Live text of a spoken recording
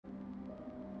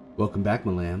Welcome back,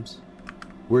 my lambs.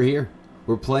 We're here.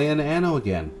 We're playing Anno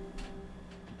again.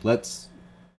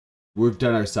 We've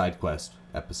done our side quest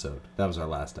episode. That was our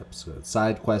last episode.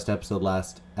 Side quest episode,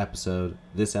 last episode.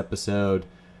 This episode,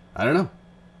 I don't know.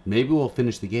 Maybe we'll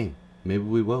finish the game. Maybe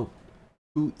we won't.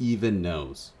 Who even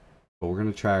knows? But we're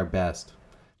going to try our best.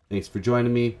 Thanks for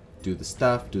joining me. Do the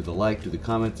stuff, do the like, do the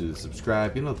comment, do the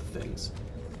subscribe. You know the things.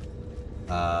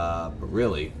 But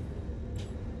really,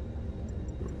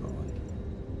 we're going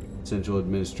Central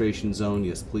Administration Zone.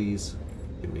 Yes, please.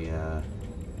 Give me Can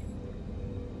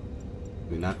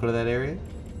we not go to that area?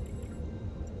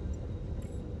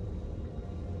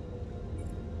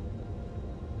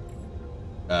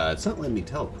 It's not letting me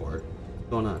teleport. What's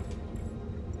going on?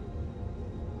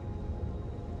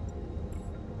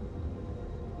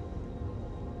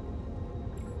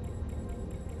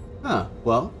 Huh,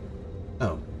 well.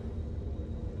 Oh.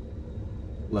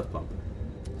 Left bumper.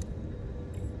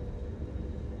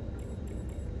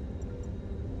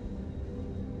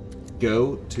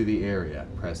 Go to the area.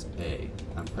 Press A.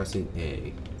 I'm pressing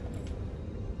A.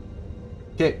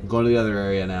 Okay, going to the other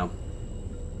area now.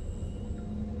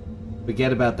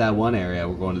 Forget about that one area.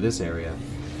 We're going to this area.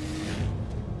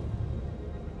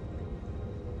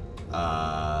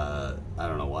 I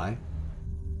don't know why.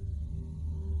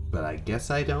 But I guess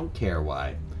I don't care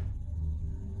why.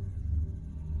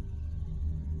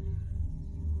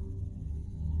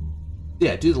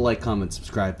 Yeah, do the like, comment,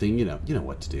 subscribe thing. You know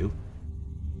what to do.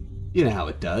 You know how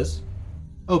it does.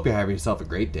 Hope you're having yourself a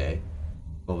great day.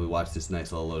 While we watch this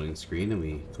nice little loading screen and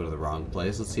we go to the wrong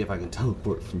place. Let's see if I can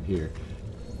teleport from here.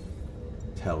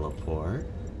 Teleport.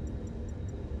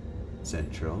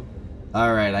 Central.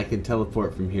 Alright, I can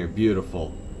teleport from here.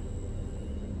 Beautiful.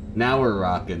 Now we're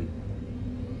rocking.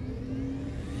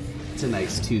 It's a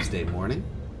nice Tuesday morning.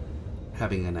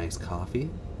 Having a nice coffee.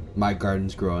 My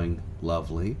garden's growing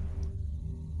lovely.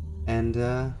 And,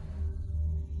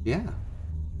 yeah.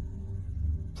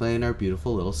 Playing our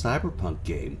beautiful little cyberpunk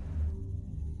game.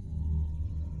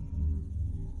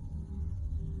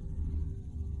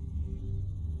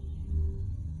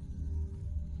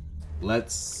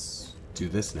 Let's do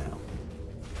this now.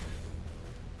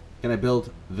 Can I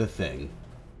build the thing?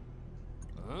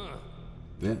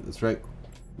 Yeah, that's right.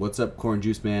 What's up, Corn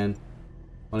Juice Man?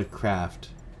 I want to craft.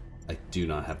 I do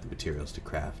not have the materials to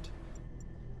craft.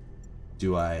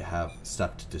 Do I have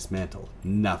stuff to dismantle?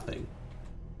 Nothing.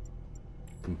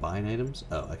 Combine items?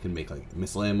 Oh, I can make like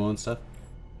missile ammo and stuff.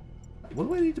 What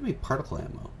do I need to make particle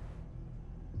ammo?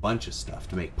 A bunch of stuff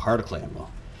to make particle ammo.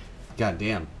 God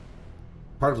damn.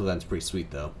 Particle gun's pretty sweet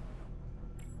though.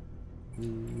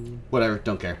 Whatever,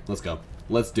 don't care. Let's go.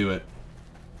 Let's do it.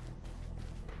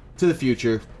 To the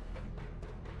future.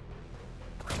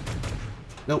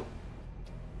 Nope.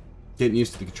 Getting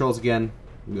used to the controls again.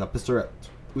 We got pistol.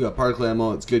 We got particle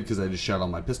ammo. It's good because I just shot all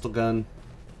my pistol gun.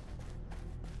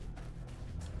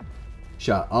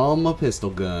 Shot all my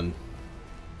pistol gun.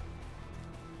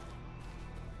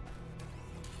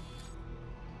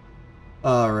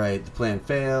 Alright, the plan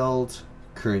failed.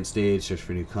 Current stage, search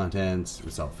for new contents.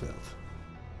 Result failed.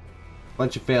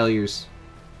 Bunch of failures.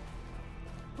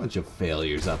 Bunch of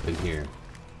failures up in here.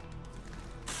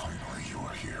 Finally, you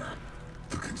are here.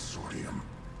 The consortium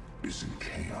is in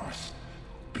chaos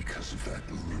because of that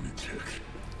lunatic.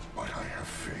 But I have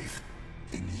faith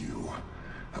in you.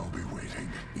 I'll be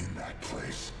waiting in that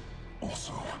place.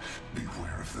 Also,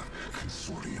 beware of the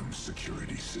consortium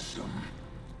security system.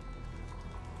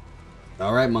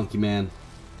 Alright, Monkey Man.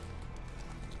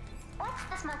 What's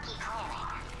this monkey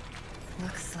planning?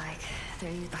 Looks like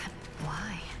they're...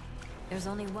 Why? There's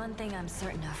only one thing I'm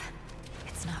certain of.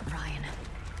 It's not Ryan,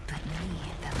 but me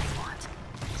that they want.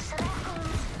 So that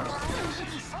means Ryan should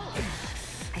be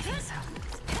safe. I think so.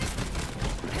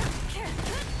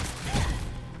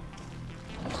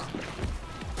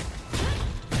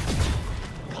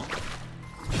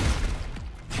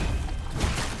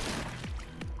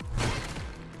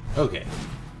 Okay.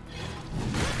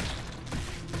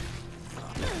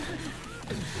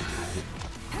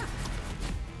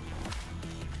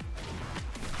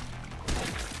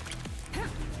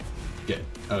 Good.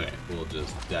 Okay, we'll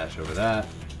just dash over that.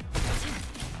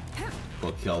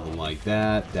 We'll kill them like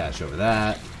that. Dash over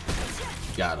that.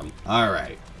 Got him.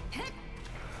 Alright.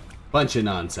 Bunch of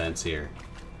nonsense here.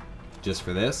 Just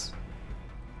for this.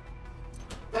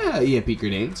 EMP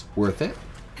grenades. Worth it.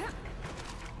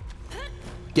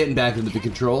 Getting back into the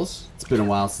controls. It's been a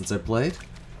while since I played.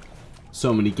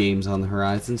 So many games on the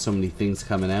horizon. So many things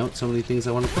coming out. So many things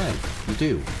I want to play. And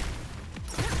do.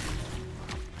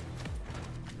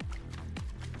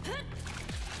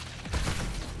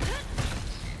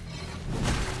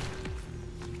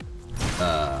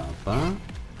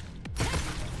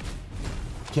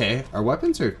 Okay, our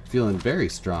weapons are feeling very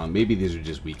strong. Maybe these are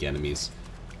just weak enemies,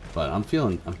 but I'm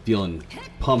feeling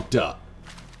pumped up.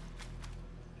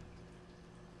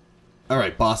 All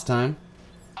right, boss time.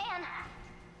 Anne,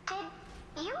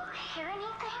 did you hear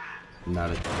anything?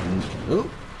 Not a. Oh.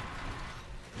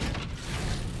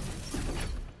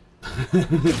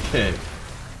 Okay.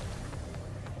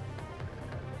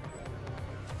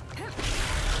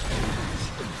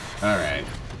 All right.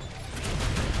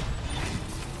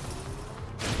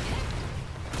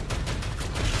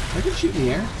 I can shoot in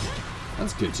the air.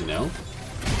 That's good to know.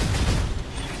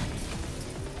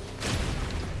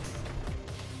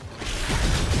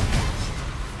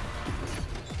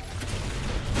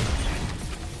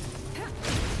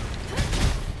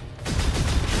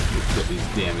 Let's put these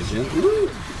damage in. Woo!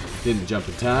 Didn't jump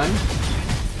in time.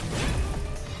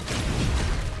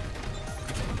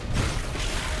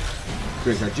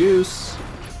 Drink our juice.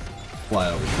 Fly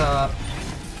over top.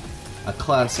 A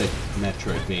classic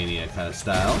Metroidvania kind of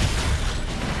style.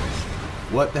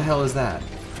 What the hell is that?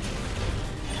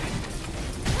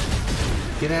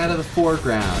 Get out of the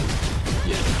foreground,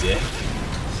 you dick.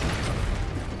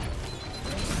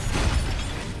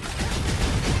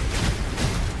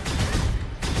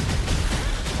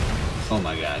 Oh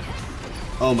my god.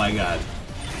 Oh my god.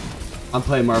 I'm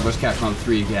playing Marvel vs. Capcom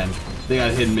 3 again. They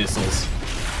got hidden missiles.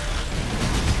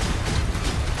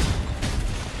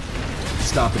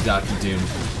 Stop it, Dr. Doom.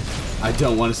 I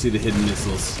don't want to see the hidden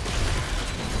missiles.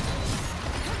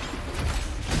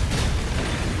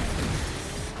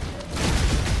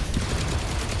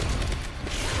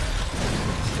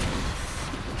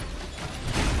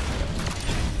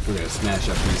 We're gonna smash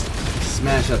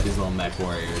up these little mech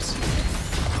warriors.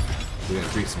 We're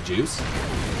gonna drink some juice.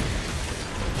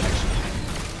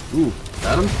 Actually, ooh,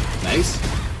 got him. Nice.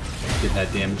 Get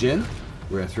that damage in.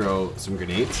 We're gonna throw some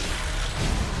grenades.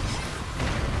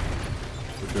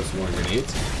 Throw some more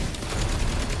grenades.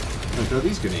 I'm gonna throw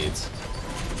these grenades.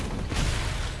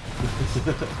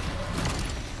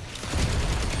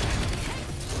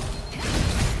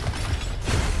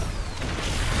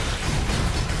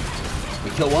 I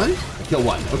kill one? I kill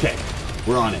one. Okay,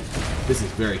 we're on it. This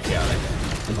is very chaotic.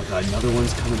 Oh my god, another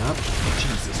one's coming up?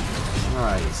 Jesus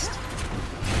Christ.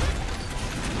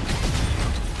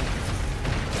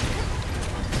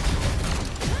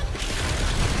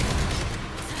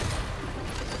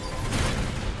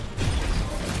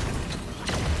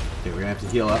 Okay, we're gonna have to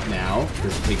heal up now,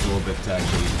 because it takes a little bit to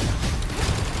actually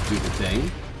do the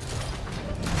thing.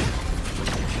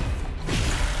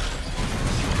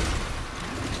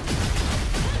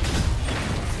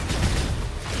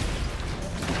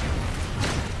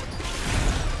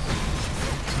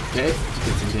 Okay,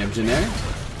 get some damage in there.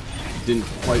 Didn't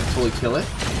quite fully kill it.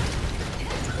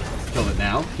 Killed it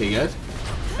now. Okay, good.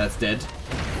 That's dead.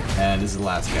 And this is the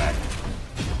last guy.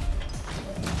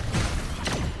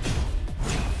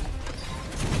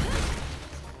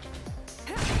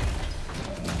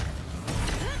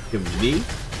 Give him the knee.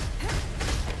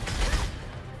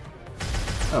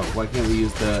 Oh, why can't we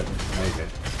use the... Okay.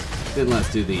 Didn't let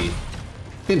us do the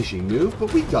finishing move,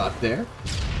 but we got there.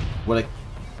 What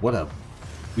a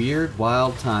weird,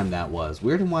 wild time that was.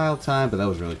 Weird and wild time, but that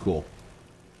was really cool.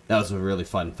 That was a really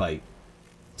fun fight.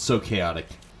 So chaotic.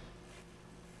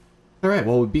 Alright,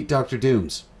 well, we beat Dr.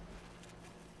 Dooms.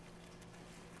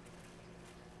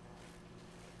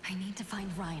 I need to find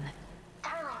Ryan.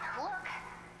 Darling, look.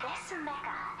 This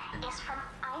mecha is from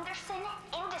Anderson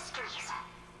Industries.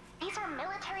 These are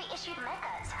military-issued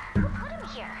mechas. Who put them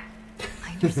here?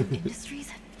 Anderson Industries?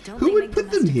 Don't Who they would make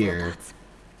put them domestic here? robots?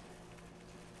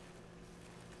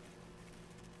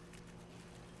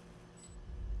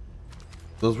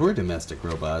 Those were domestic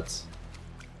robots.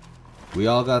 We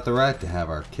all got the right to have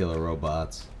our killer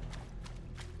robots.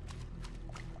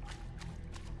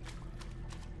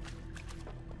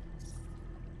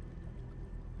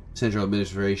 Central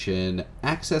Administration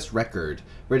Access Record.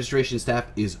 Registration staff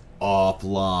is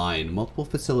offline. Multiple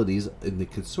facilities in the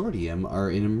consortium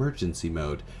are in emergency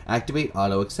mode. Activate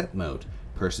auto accept mode.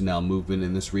 Personnel movement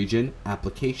in this region.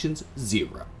 Applications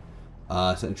 0.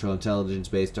 Central Intelligence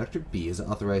Base. Dr. B has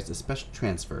authorized a special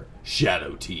transfer.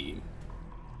 Shadow Team.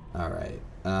 Alright.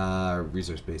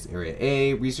 Resource Base Area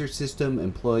A. Research System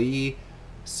Employee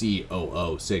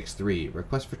C0063.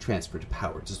 Request for transfer to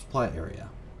power to supply area.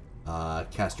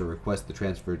 Caster request the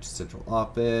transfer to Central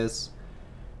Office.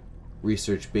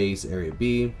 Research Base Area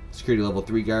B. Security Level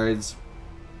 3 guards.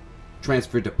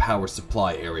 Transferred to power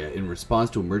supply area in response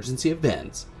to emergency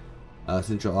events.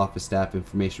 Central Office staff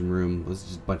information room. This is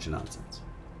just a bunch of nonsense.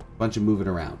 Bunch of moving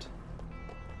around.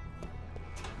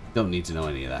 Don't need to know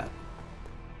any of that.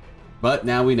 But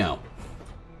now we know.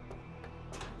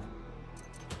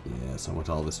 Yes, I want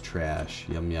all this trash.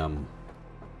 Yum yum.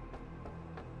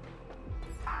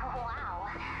 Wow,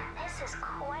 this is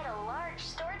quite a large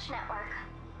storage network.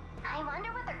 I wonder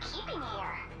what they're keeping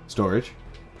here. Storage.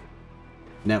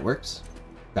 Networks.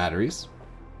 Batteries.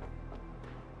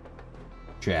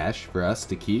 Trash for us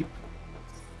to keep.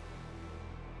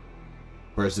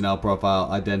 Personnel profile,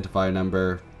 identifier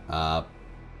number,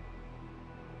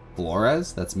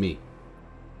 Flores? That's me.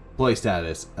 Employee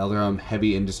status, Elderum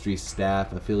Heavy Industry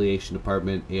Staff, Affiliation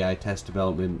Department, AI Test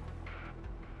Development.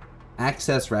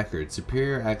 Access records,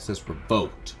 superior access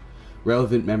revoked.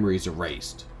 Relevant memories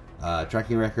erased.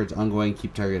 Tracking records ongoing,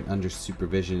 keep target under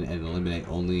supervision, and eliminate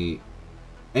only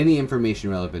any information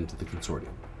relevant to the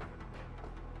consortium.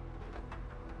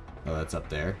 Oh, that's up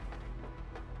there.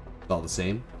 It's all the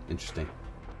same? Interesting.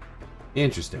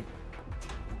 Interesting.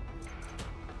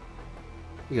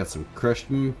 We got some crushed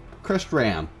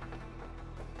RAM.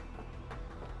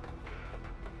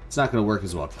 It's not going to work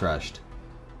as well crushed.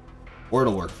 Or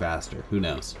it'll work faster. Who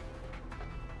knows?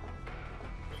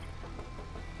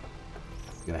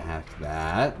 Gonna hack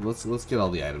that. Let's get all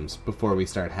the items before we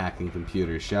start hacking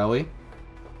computers, shall we?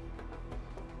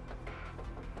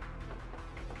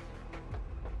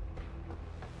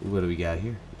 What do we got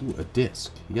here? Ooh, a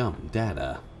disk. Yum,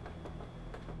 data.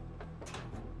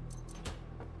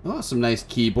 Oh, some nice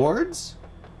keyboards.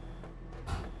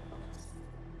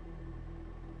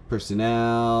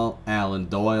 Personnel, Alan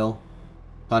Doyle.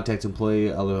 Contact employee,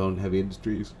 Elderum Heavy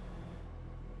Industries.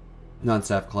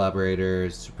 Non-staff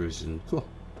collaborators, supervision. Cool.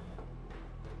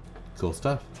 Cool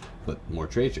stuff. But more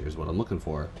treasure is what I'm looking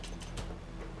for.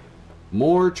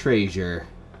 More treasure.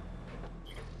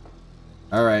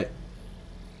 Alright.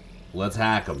 Let's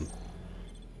hack them.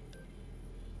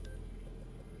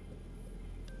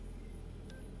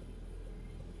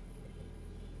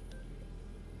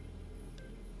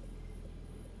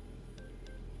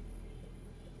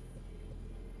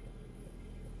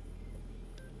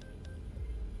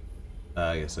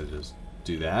 I guess I just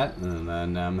do that, and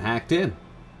then I'm hacked in.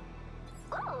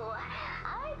 Ooh,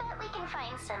 I bet we can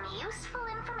find some useful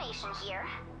information here.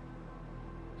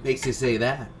 Makes you say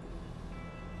that.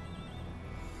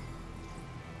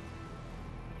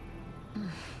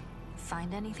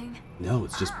 Find anything? No,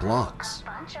 it's just blocks. A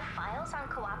bunch of files on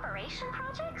cooperation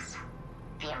projects?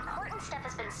 The important stuff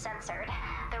has been censored.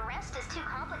 The rest is too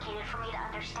complicated for me to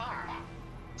understand.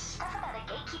 Stuff about a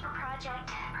gatekeeper project,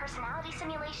 personality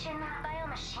simulation,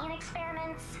 biomachine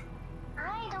experiments.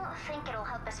 I don't think it'll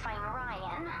help us find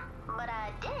Ryan, but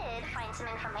I did find some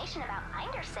information about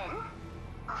Anderson.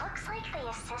 Looks like they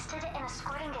assisted in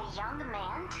escorting a young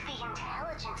man to the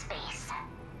intelligence base.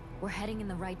 We're heading in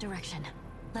the right direction.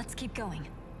 Let's keep going.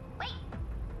 Wait.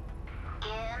 Give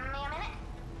me a minute.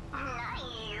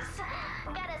 Nice.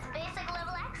 Got us basic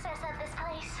level access at this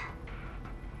place.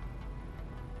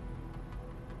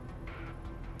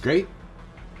 Great.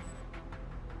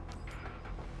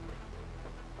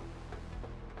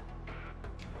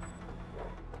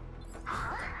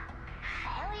 Huh?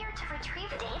 Failure to retrieve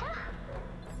data?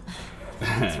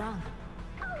 What's wrong?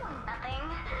 Oh, nothing.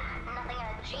 Nothing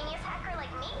a genius hacker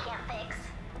like me can't fix.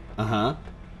 Uh-huh.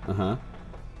 Uh-huh.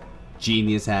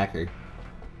 Genius hacker.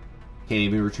 Can't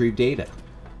even retrieve data.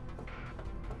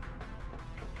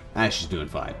 Ah, she's doing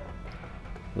fine.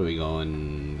 Where are we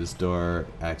going? This door,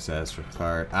 access for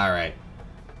card. Alright.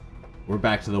 We're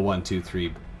back to the 1, 2,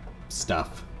 3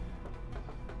 stuff.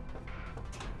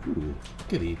 Ooh,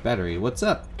 goody. Battery, what's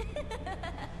up?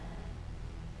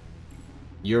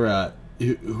 You're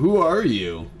who are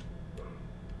you?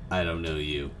 I don't know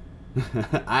you.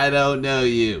 I don't know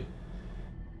you.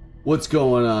 What's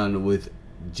going on with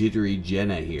Jittery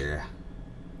Jenna here?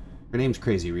 Her name's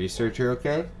Crazy Researcher,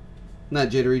 okay? Not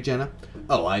Jittery Jenna?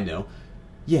 Oh, I know.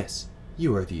 Yes,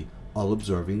 you are the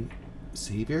all-absorbing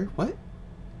savior? What?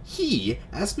 He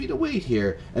asked me to wait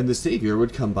here, and the savior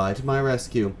would come by to my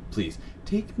rescue. Please,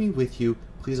 take me with you.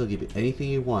 Please, I'll give you anything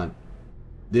you want.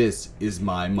 This is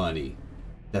my money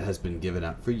that has been given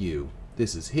out for you.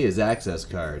 This is his access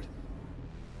card.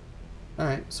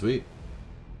 Alright, sweet.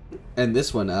 And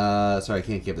this one, sorry, I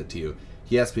can't give it to you.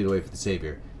 He asked me to wait for the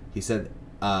savior. He said,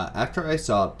 after I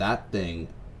saw that thing,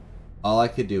 all I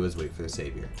could do was wait for the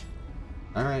savior.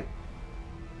 Alright.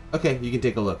 Okay, you can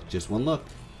take a look. Just one look.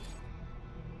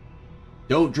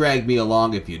 Don't drag me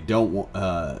along if you don't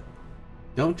want,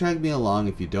 don't drag me along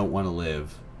if you don't want to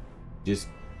live. Just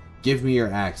give me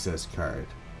your access card.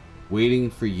 Waiting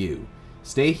for you.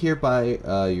 Stay here by,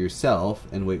 yourself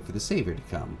and wait for the savior to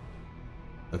come.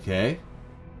 Okay?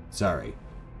 Sorry.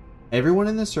 Everyone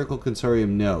in the Circle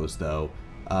Consortium knows, though,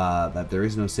 that there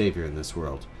is no savior in this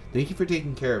world. Thank you for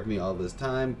taking care of me all this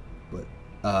time, but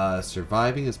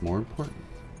Surviving is more important.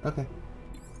 Okay.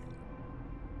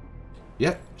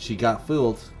 Yep, she got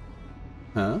fooled.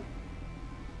 Huh?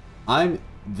 I'm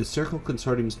the Circle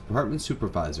Consortium's department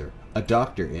supervisor, a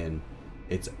doctor in.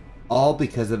 It's all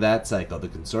because of that cycle. The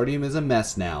Consortium is a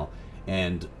mess now,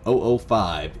 and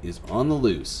 005 is on the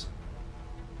loose.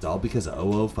 It's all because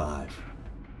of 005.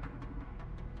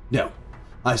 No,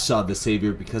 I saw the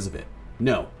Savior because of it.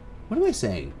 No, what am I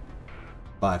saying?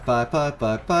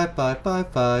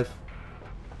 555555555.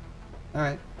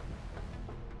 Alright.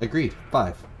 Agreed.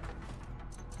 5.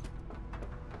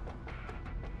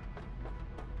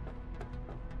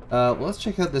 Well, let's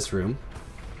check out this room.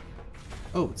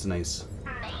 Oh, it's nice.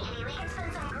 Maybe we can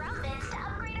spend some grub bits to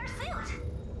upgrade our suit.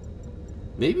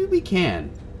 Maybe we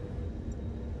can.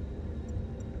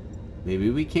 Maybe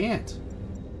we can't.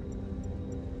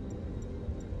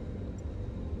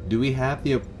 Do we have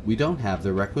the... We don't have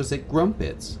the requisite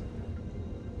grumpets.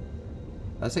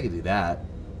 Unless I could do that.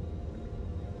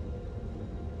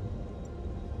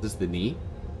 Is this the knee?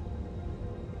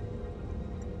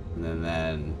 And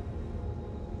then...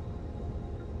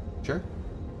 Sure.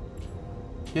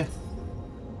 Yeah.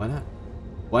 Why not?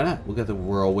 Why not? We'll get the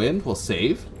whirlwind. We'll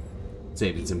save.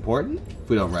 Saving's important. If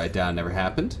we don't write it down, it never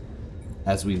happened.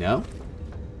 As we know.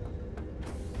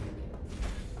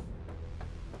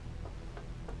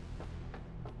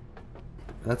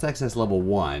 That's access level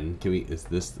 1. Can we... Is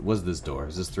this... What's this door?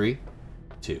 Is this 3?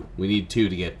 2. We need 2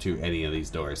 to get to any of these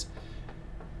doors.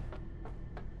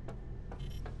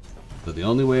 So the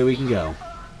only way we can go...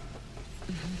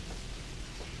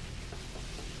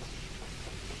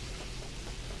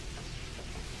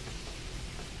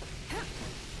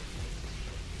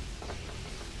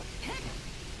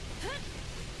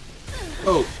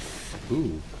 Oh!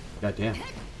 Ooh. Goddamn.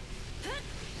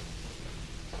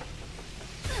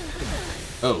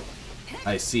 Oh.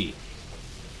 I see.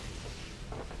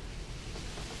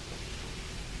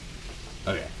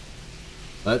 Okay.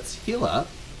 Let's heal up.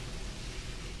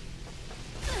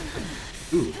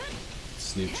 Ooh.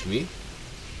 Snooched me.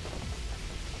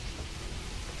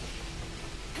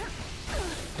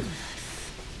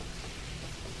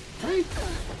 Right.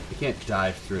 I can't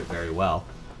dive through it very well.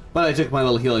 But I took my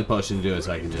little healing potion to do it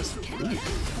so I can just...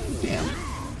 Damn.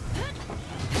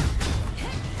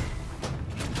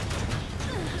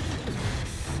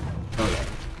 Okay.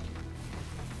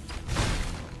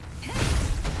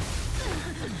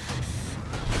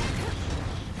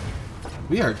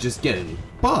 We are just getting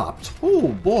bopped. Oh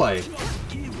boy.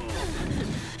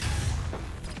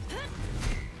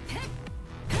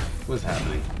 What's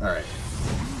happening? Alright.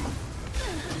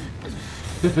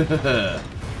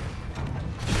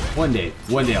 One day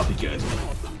I'll be good.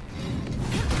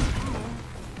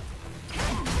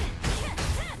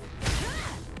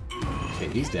 Okay,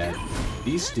 he's dead.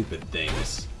 These stupid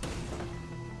things.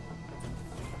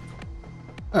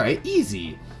 Alright,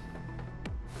 easy.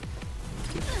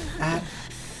 That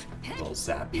little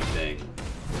sappy thing.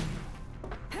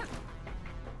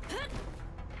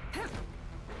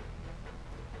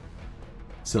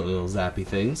 Silly little zappy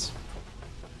things.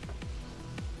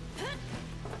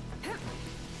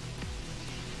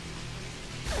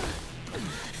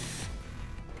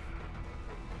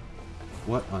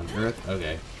 What on earth?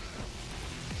 Okay.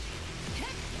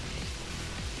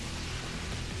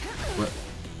 What?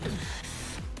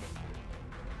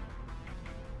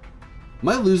 Am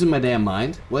I losing my damn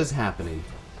mind? What is happening?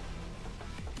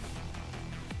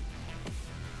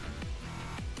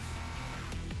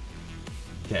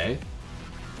 Okay.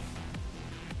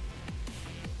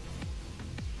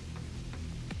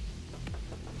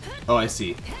 Oh, I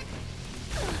see.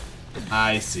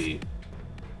 I see.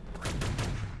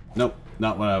 Nope,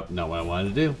 not what I wanted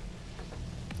to do.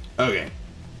 Okay.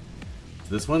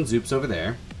 So this one zoops over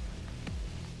there.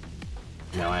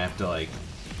 Now I have to like...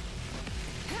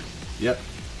 Yep.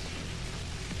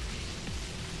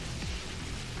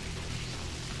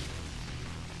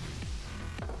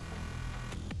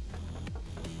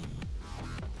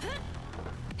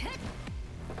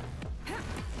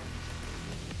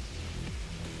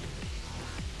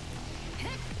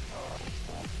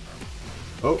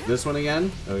 Oh, this one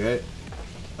again? Okay.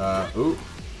 Ooh.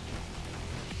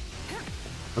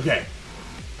 Okay.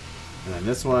 And then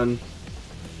this one.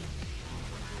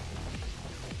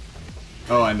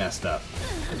 Oh, I messed up.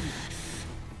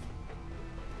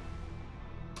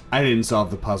 I didn't solve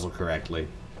the puzzle correctly.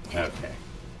 Okay.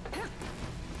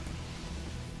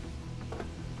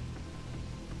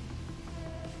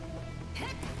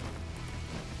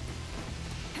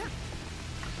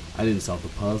 I didn't solve the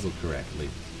puzzle correctly.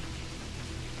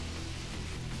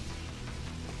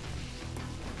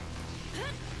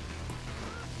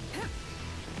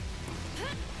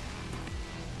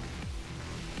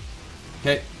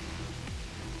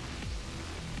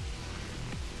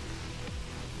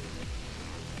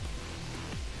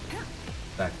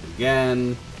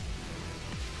 again.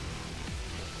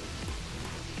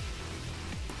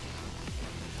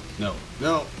 No,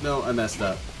 no, no, I messed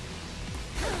up.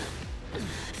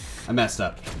 I messed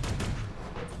up.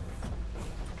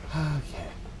 Okay.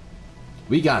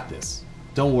 We got this.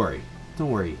 Don't worry. Don't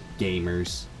worry,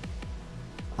 gamers.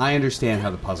 I understand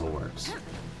how the puzzle works.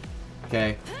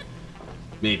 Okay?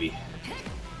 Maybe.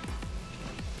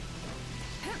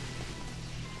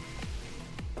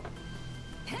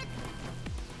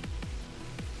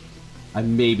 I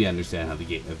maybe understand how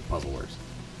the puzzle works.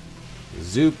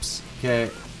 Zoops. Okay.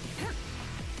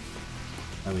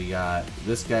 And we got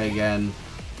this guy again.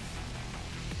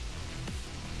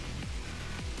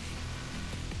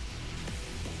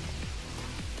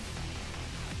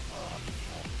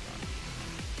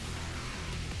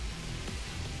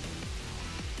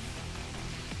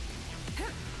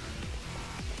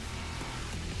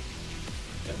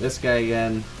 Got this guy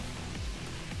again.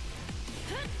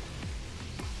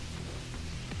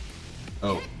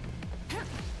 Oh.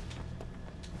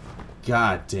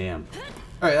 God damn.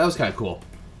 Alright, that was kind of cool.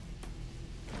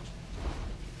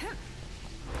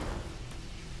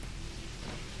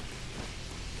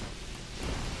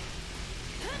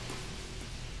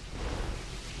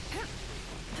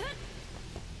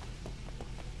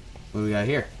 What do we got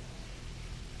here?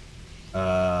 Is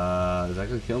that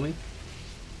gonna kill me?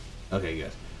 Okay,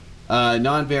 good.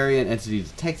 Non-variant entity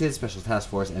detected. Special task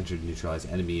force entered neutralize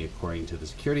enemy according to the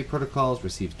security protocols.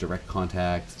 Receives direct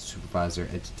contact. Supervisor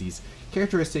entities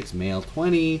characteristics: male,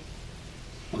 20,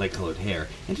 light-colored hair.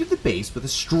 Entered the base with a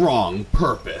strong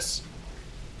purpose.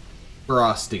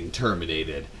 Frosting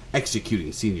terminated.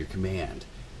 Executing senior command.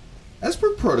 As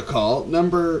per protocol,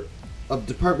 number of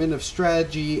Department of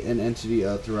Strategy and entity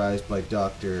authorized by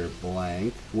Dr.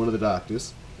 Blank, one of the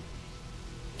doctors,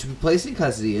 to be placed in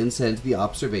custody and sent to the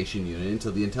observation unit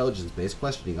until the intelligence-based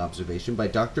questioning observation by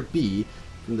Dr. B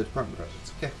from the Department of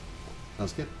Projects. Okay.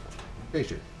 Sounds good. Very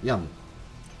sure. Yum.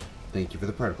 Thank you for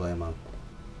the particle ammo.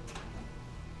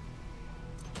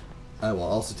 I will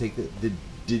also take the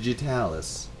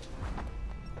digitalis.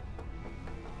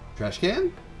 Trash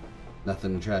can?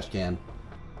 Nothing in the trash can.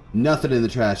 Nothing in the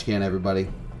trash can, everybody.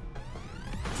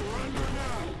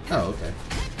 Oh, okay.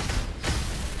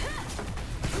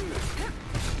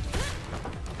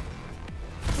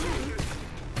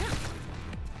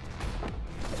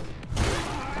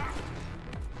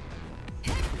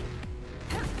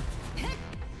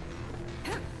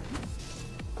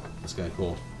 That's kind of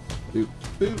cool. Boop,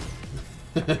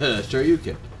 boop. Sure you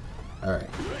can. Alright.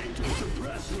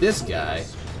 This guy.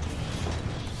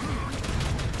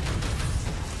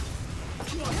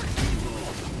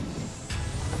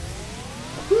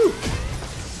 Woo.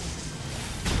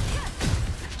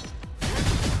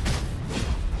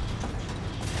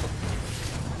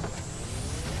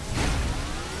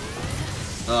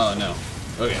 Oh no.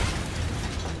 Okay.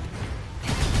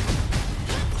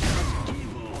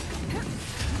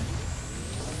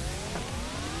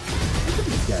 Where did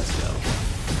these guys go?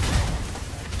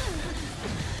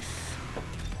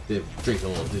 They drink a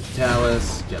little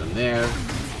digitalis, get him there,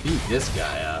 beat this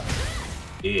guy up.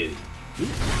 Idiot.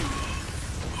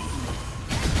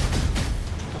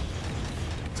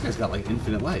 This guy's got like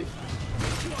infinite life.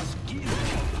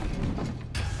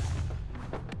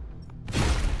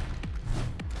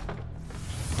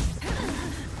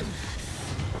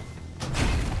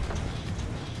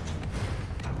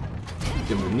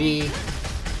 Give him a knee.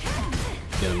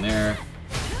 Get him there.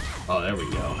 Oh, there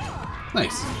we go.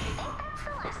 Nice.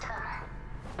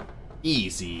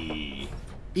 Easy.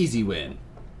 Easy win.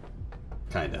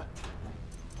 Kinda.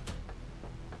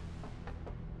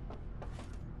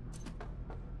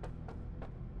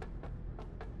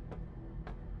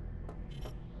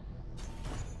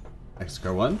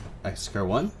 X-Car 1? X-Car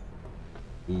 1?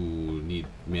 Ooh, need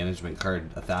management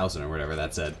card 1,000 or whatever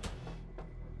that said.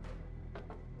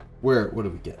 What are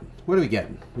we getting? What are we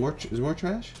getting? Is more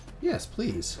trash? Yes,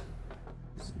 please.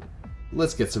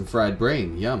 Let's get some fried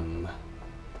brain. Yum.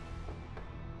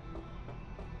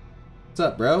 What's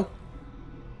up, bro?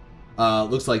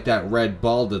 Looks like that red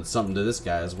ball did something to this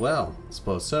guy as well.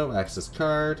 Suppose so. Access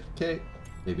card. Okay.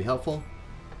 Maybe helpful.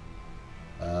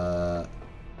 So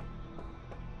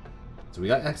we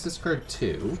got access card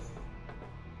 2.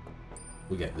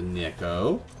 We got the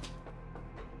Nico.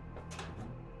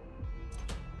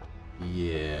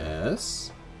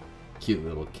 Yes. Cute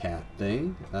little cat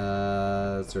thing.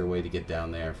 Is there a way to get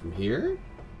down there from here?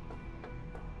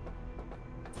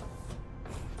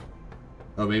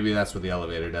 Oh, maybe that's what the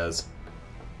elevator does.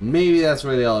 Maybe that's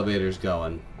where the elevator's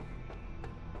going.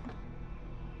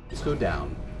 Let's go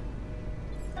down.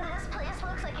 This place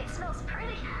looks like it smells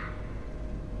pretty.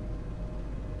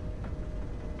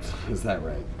 Is that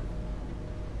right?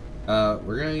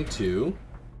 We're going to...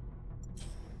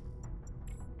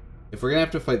 If we're going to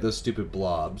have to fight those stupid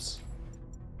blobs,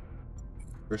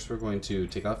 first we're going to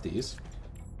take off these.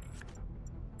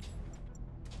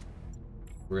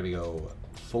 We're going to go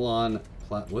full-on...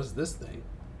 What is this thing?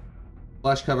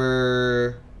 Flash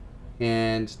cover...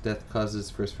 And death causes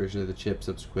first version of the chip,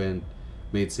 subsequent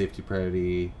made safety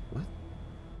priority. What?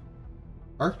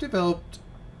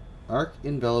 Arc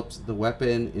envelops the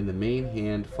weapon in the main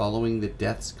hand following the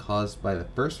deaths caused by the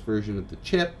first version of the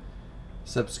chip.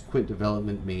 Subsequent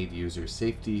development made user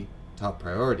safety top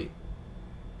priority.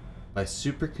 By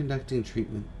superconducting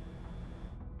treatment.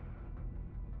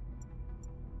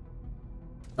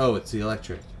 Oh, it's the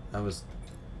electric. I was...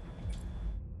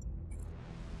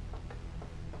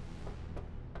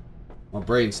 My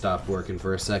brain stopped working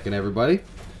for a second, everybody.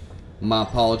 My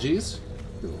apologies.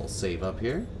 Do a little save up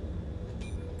here.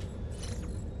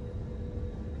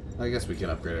 I guess we can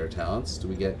upgrade our talents. Do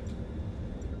we get...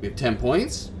 We have 10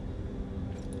 points?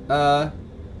 More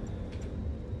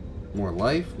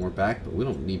life, more back, but we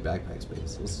don't need backpack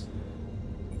space. Let's...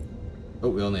 Oh,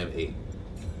 we only have 8.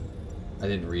 I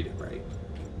didn't read it right.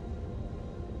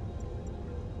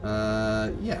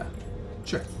 Yeah.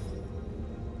 Sure.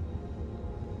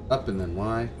 Up and then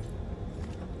Y.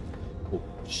 We'll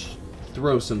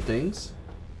throw some things.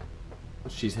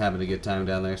 She's having a good time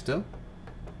down there still.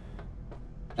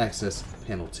 Access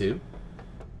panel 2.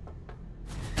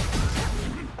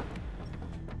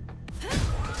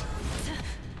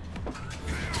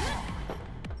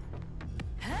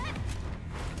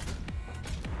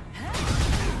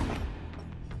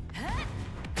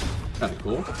 Kinda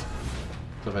cool.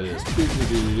 So if I do this,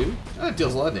 that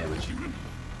deals a lot of damage.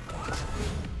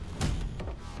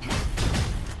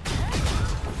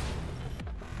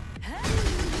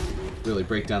 Really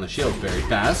break down the shield very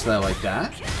fast. I like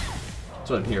that. That's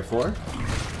what I'm here for.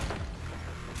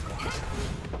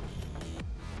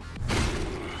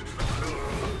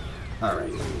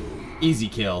 Alright. Easy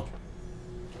kill.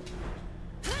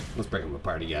 Let's break them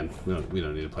apart again. We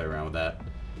don't need to play around with that.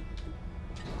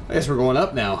 I guess we're going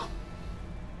up now.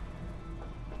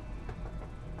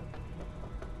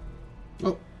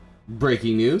 Oh.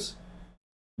 Breaking news.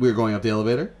 We're going up the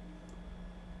elevator.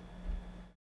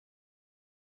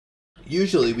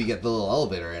 Usually we get the little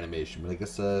elevator animation, but I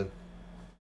guess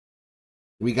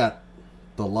we got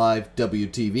the live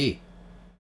WTV.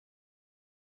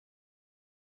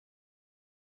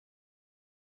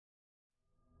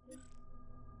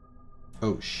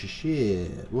 Oh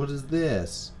shit, what is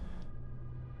this?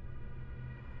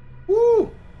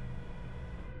 Woo!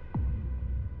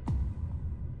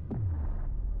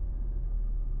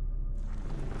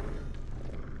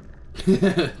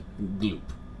 Gloop.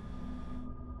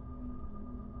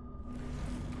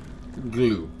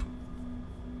 Gloop.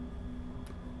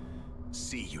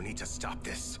 See, you need to stop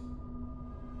this.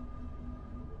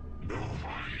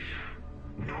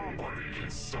 Nobody can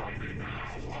stop me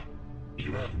now.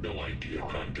 You have no idea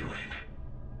what I'm doing.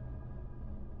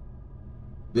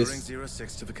 Bring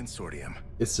 06 to the consortium.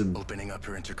 It's some opening up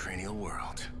her intracranial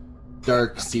world.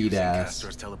 dark seed ass.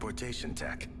 Castor's teleportation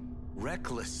tech.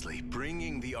 Recklessly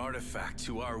bringing the artifact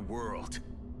to our world.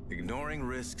 Ignoring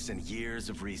risks and years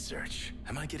of research.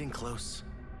 Am I getting close?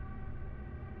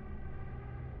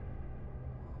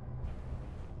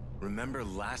 Remember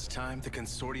last time the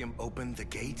consortium opened the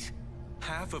gate?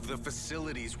 Half of the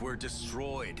facilities were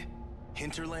destroyed.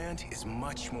 Hinterland is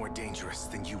much more dangerous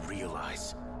than you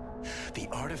realize. The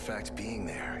artifact being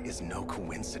there is no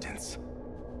coincidence.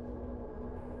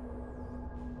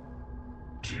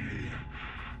 Gee,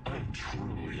 I'm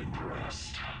truly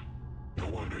impressed. No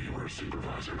wonder you were a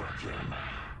supervisor back then.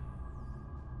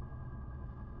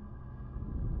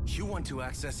 You want to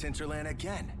access Hinterland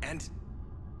again, and...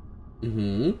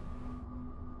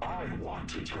 I want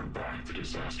to turn back the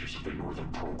disasters of the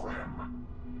Northern Program.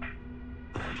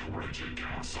 That wretched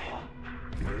council,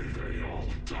 may they all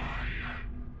die.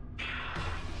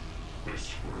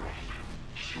 This world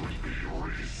should be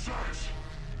reset.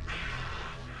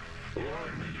 I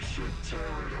should tear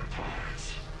it apart.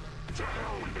 To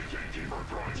hell with the Gatekeeper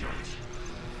Project.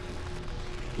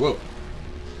 Whoa.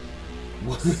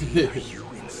 What? Are you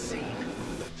insane?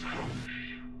 Tell me,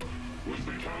 was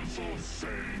the council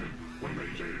sane when they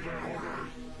gave that order?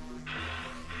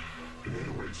 They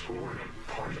were torn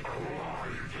apart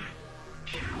alive.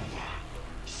 You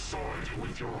saw it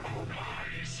with your own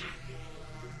eyes.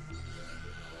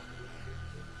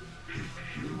 If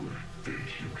you think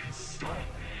you can stop me,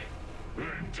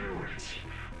 then do it.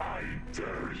 I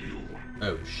dare you.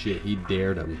 Oh shit, he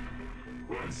dared him.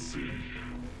 Let's see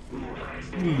who has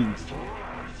the last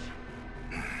laugh.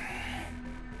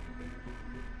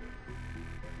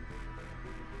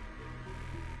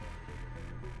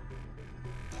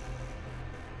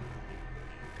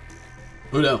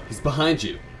 Oh no, he's behind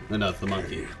you. Oh no, it's the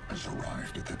monkey. Has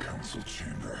arrived at the council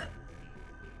chamber.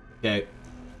 Okay.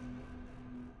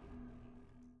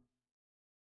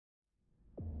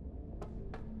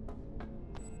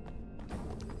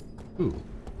 Ooh.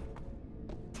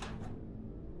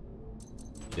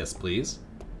 Yes, please.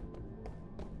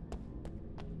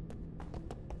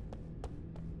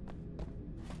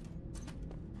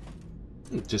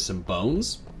 Just some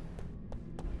bones.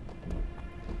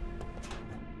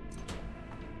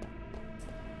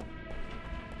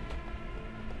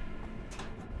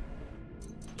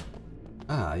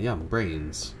 Ah, yum,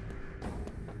 brains.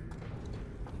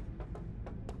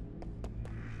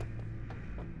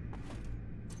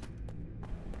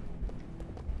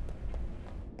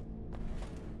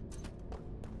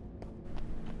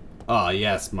 Oh,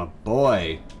 yes, my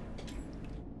boy.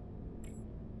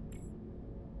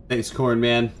 Thanks, Corn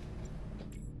Man.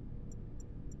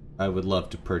 I would love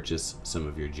to purchase some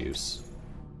of your juice.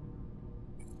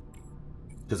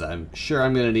 Because I'm sure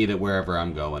I'm going to need it wherever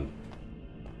I'm going.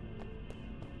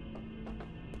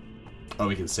 Oh,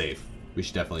 we can save. We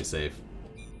should definitely save.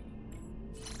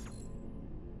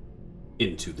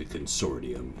 Into the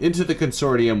consortium. Into the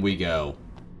consortium we go.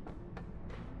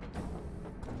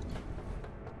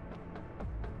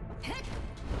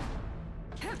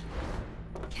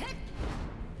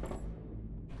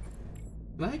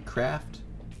 Can I craft?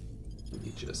 Let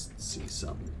me just see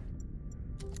something.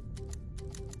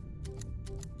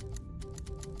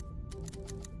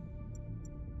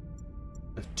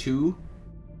 I have 2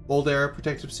 old era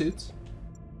protective suits.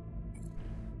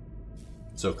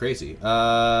 So crazy.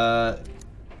 Let's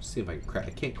see if I can craft.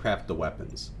 I can't craft the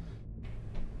weapons.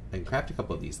 I can craft a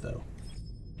couple of these though.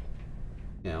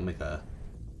 Yeah, I'll make a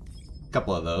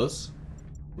couple of those.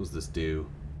 What does this do?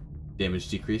 Damage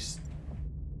decrease.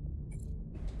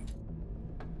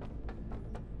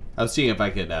 I was seeing if I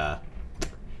could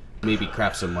maybe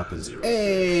craft some weapons.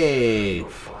 Hey! You're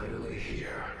finally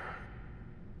here.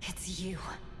 It's you.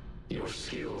 Your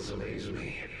skills amaze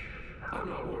me. I'm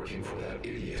not working for that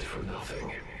idiot for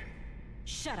nothing.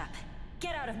 Shut up.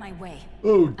 Get out of my way.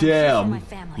 Oh I'm here for my damn!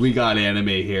 family. We got anime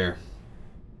here.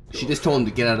 She just told him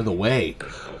to get out of the way.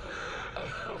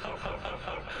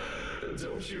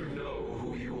 Don't you know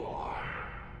who you are?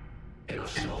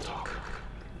 Enough small talk.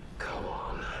 Come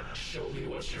on, show me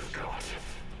what you've got.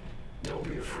 Don't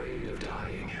be afraid of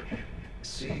dying.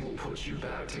 See, we'll put you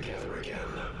back together again.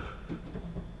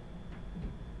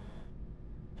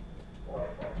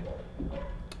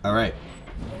 All right.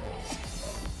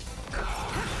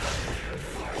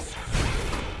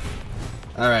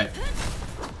 All right.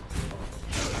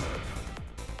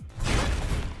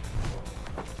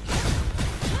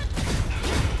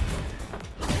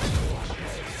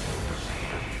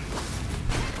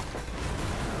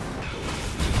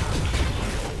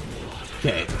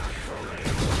 Okay.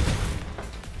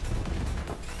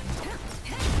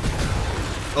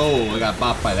 Oh, I got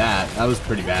bopped by that. That was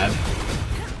pretty bad.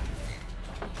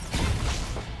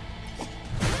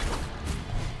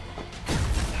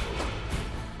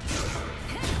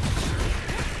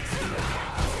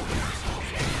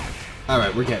 All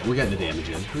right, we're getting the damage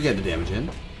in. We're getting the damage in.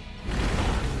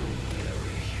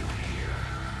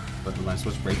 But am I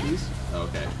supposed to break these? Oh,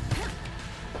 okay.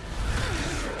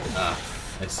 Ah,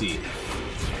 I see.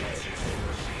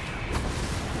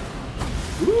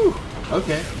 Woo!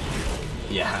 Okay.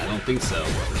 Yeah, I don't think so.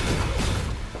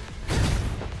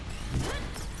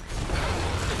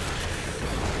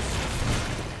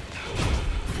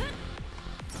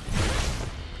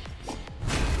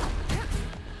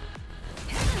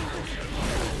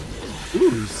 Ooh,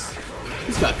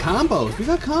 he's got combos. We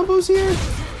got combos here?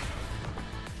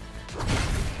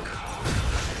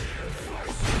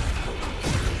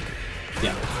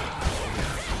 Yeah.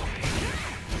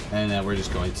 And then we're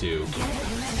just going to...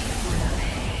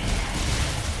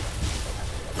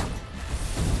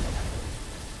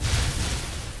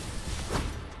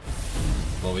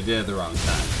 Well, we did it at the wrong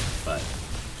time, but...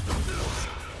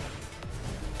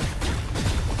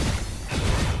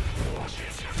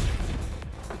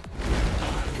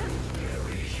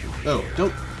 Oh,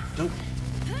 don't.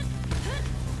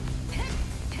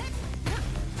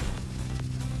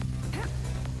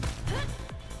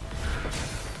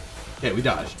 Okay, we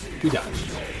dodged. We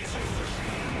dodged.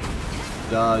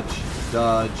 Dodge,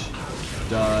 dodge,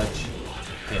 dodge,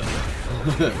 hit.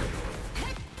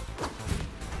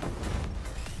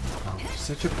 Oh, he's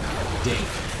such a dink.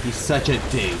 He's such a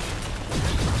dink.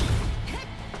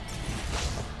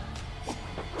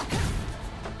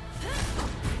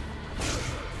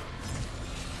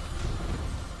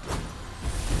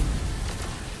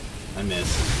 I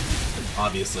missed.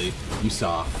 Obviously. You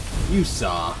saw. You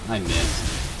saw. I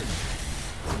missed.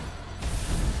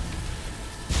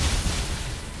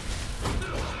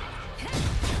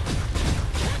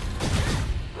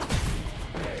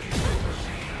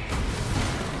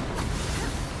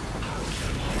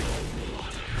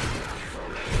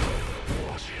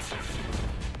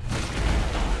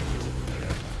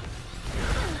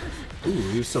 Ooh,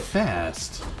 he was so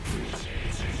fast.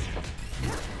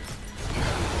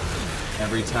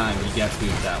 Every time he gets me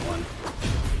with that one.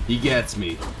 He gets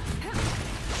me.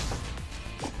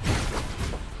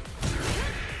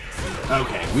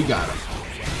 Okay, we got him.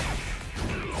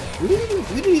 We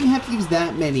didn't even have to use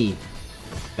that many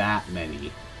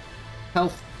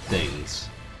health things.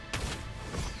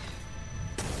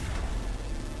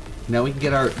 Now we can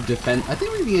get our defense. I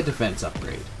think we're gonna get a defense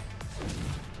upgrade.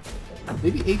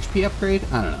 Maybe HP upgrade?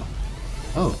 I don't know.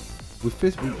 Oh, we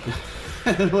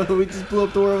just blew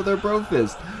up the door with our bro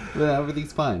fist.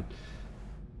 Everything's fine.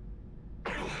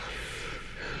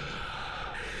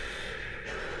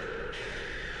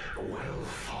 Well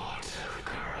fought,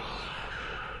 girl.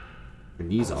 Her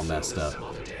knees all messed up.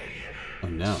 Oh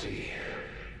no. See,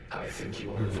 I think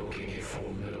you are evoking a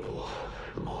formidable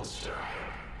monster.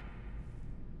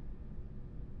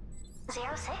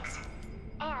 06?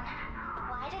 Anne,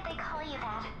 why did they call you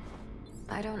that?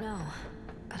 I don't know,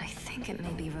 but I think it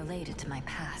may be related to my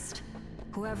past.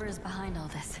 Whoever is behind all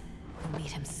this, we'll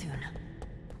meet him soon.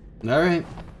 Alright.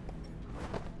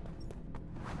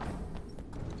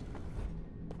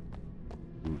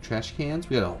 Ooh, trash cans?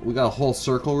 We got a whole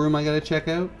circle room I gotta check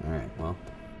out? Alright, well.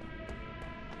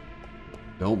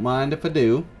 Don't mind if I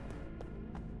do.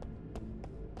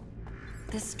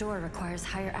 This door requires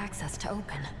higher access to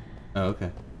open. Oh,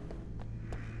 okay.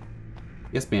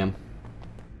 Yes, ma'am.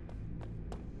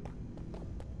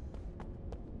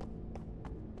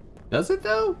 Does it,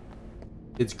 though?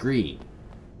 It's green.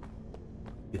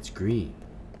 It's green.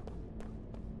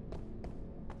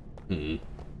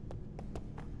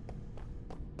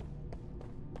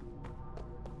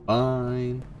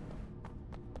 Fine.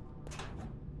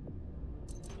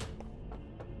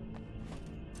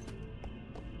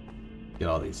 Get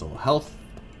all these little health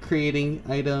creating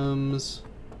items.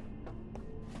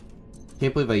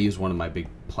 Can't believe I used one of my big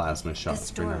plasma shots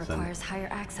This for door nothing. requires higher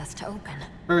access to open.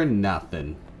 For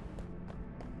nothing.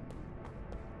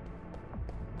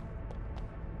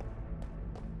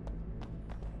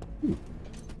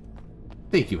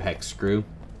 Thank you, Hex Screw.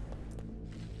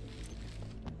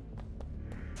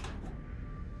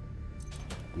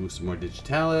 Ooh, some more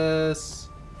Digitalis.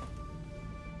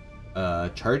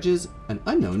 Charges an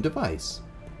unknown device.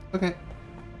 Okay.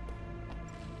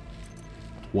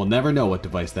 We'll never know what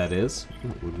device that is.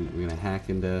 We're gonna hack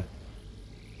into...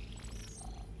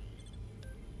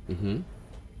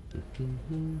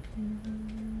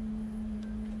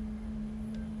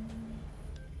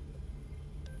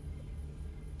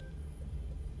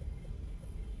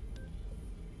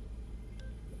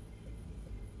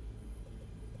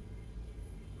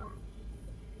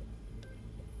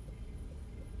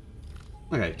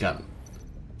 Okay, got him.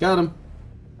 Got him.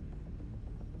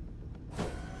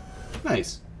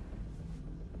 Nice.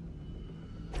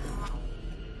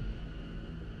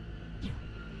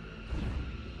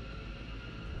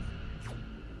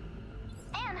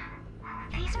 Anne,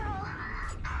 these are all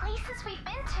places we've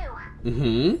been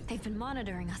to. They've been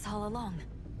monitoring us all along.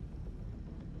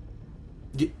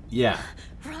 Yeah.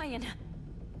 Ryan!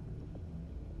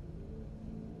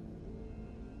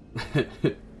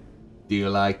 Do you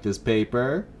like this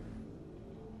paper?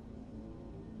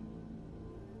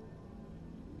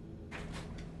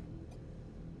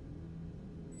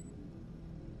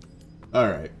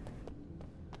 Alright.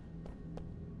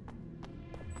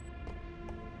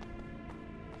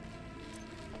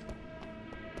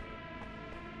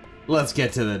 Let's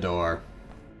get to the door.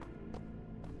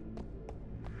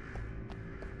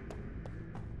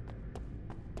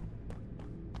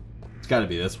 It's gotta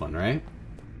be this one, right?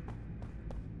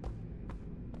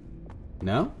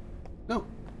 No? No,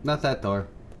 not that door.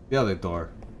 The other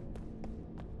door.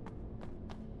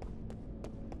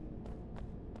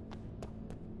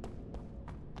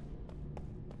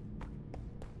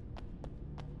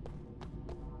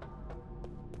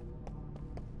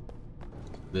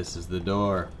 This is the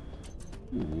door.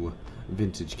 Ooh,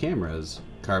 vintage cameras,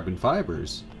 carbon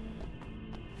fibers.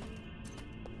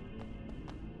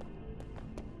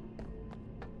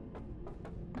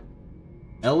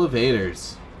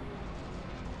 Elevators.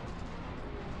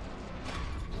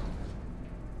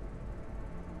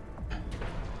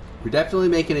 We're definitely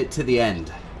making it to the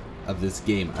end of this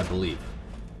game, I believe.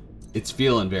 It's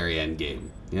feeling very end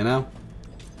game, you know?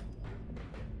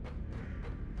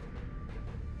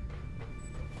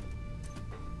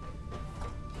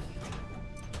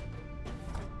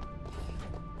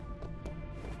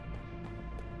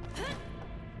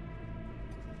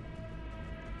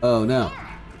 Oh no.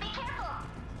 Be careful.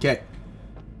 Okay.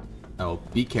 Oh,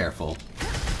 be careful.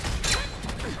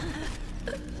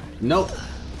 Nope.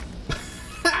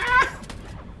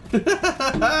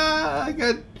 I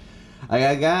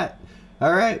got.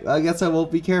 Alright, I guess I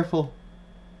won't be careful.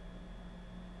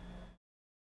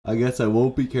 I guess I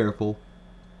won't be careful.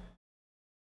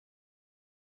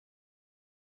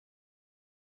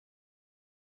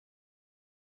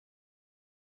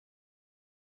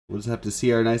 We'll just have to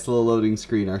see our nice little loading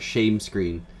screen, our shame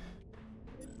screen.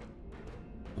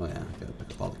 Oh yeah, gotta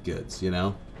pick up all the goods, you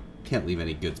know? Can't leave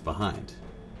any goods behind.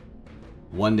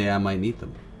 One day I might need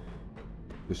them.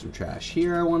 There's some trash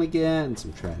here I want to get, and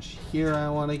some trash here I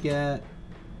want to get.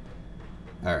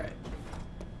 Alright.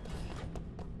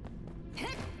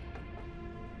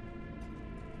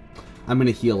 I'm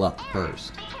gonna heal up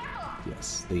first.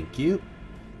 Yes, thank you.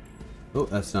 Oh,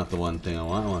 that's not the one thing I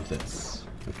want. I want this.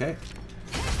 Okay.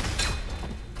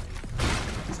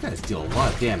 These guys deal a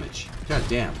lot of damage. God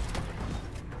damn.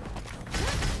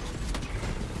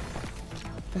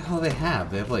 What the hell do they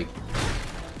have? They have like...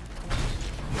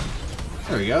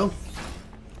 There we go.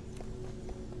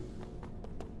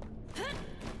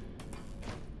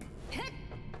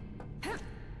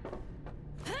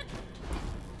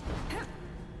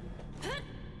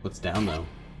 What's down though?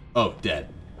 Oh, dead.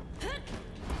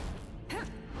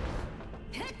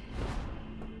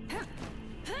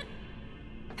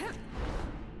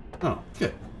 Oh,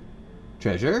 good.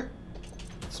 Treasure.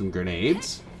 Some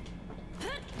grenades.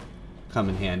 Come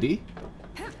in handy.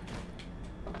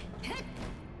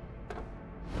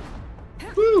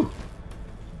 Woo!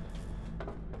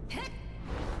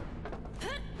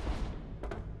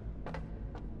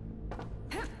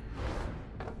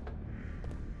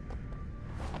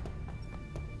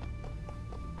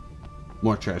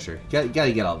 More treasure. Gotta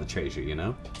get all the treasure, you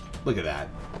know? Look at that.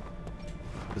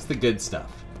 That's the good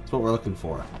stuff. That's what we're looking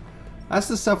for. That's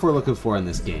the stuff we're looking for in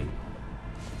this game.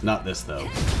 Not this, though.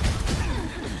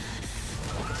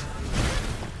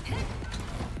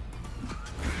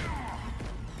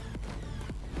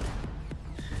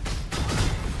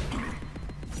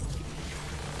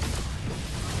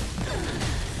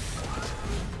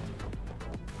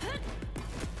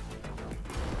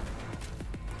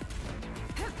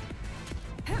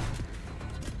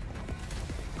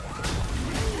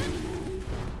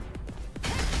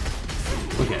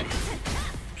 Okay.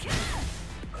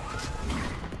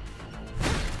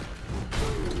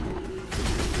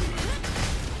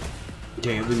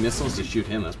 Okay, the missiles to shoot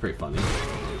him, that's pretty funny.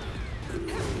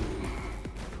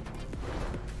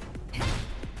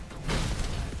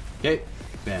 Okay,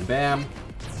 bam bam.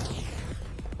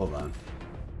 Hold on.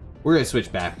 We're gonna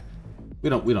switch back. We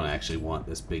don't actually want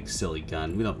this big silly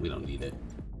gun. We don't need it.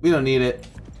 We don't need it.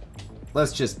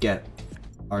 Let's just get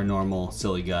our normal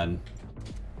silly gun.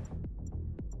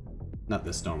 Not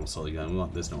this normal silly gun. We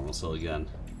want this normal silly gun.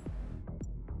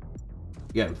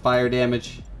 We got fire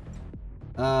damage.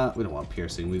 We don't want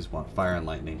piercing. We just want fire and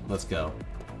lightning. Let's go.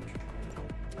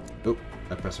 Oh,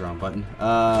 I pressed the wrong button.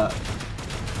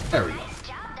 There we go. Nice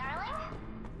job, darling.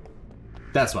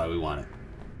 That's why we want it.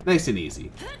 Nice and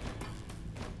easy.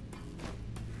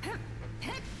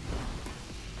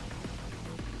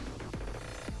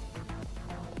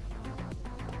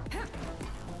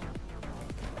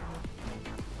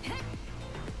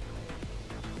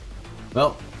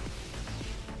 Well,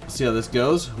 let's see how this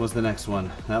goes. What's the next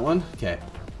one? That one? Okay.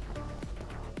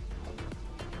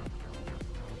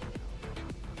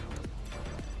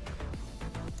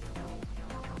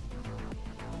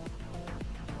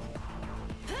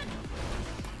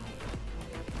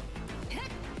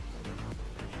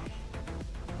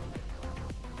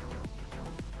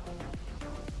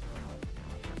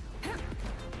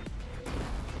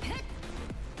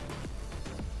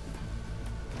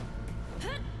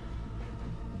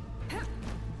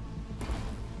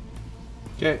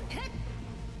 Okay.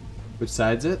 Which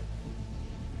side's it?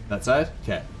 That side?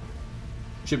 Okay.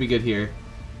 Should be good here.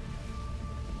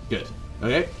 Good.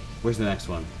 Okay. Where's the next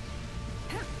one?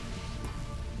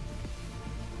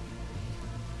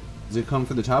 Does it come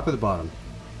from the top or the bottom?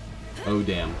 Oh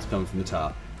damn, it's coming from the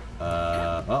top.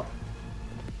 Oh.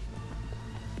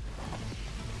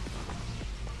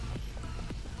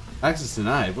 Access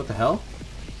denied. What the hell?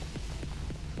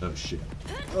 Oh shit.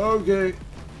 Okay.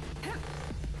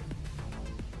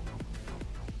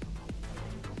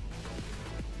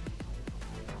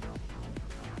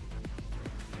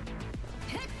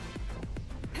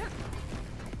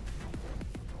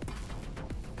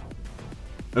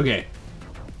 Okay.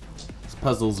 These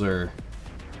puzzles are...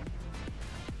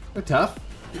 They're tough.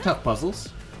 They're tough puzzles.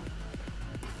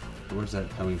 Where's that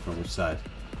coming from? Which side?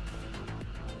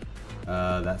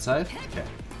 That side? Okay.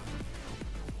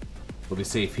 We'll be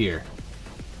safe here.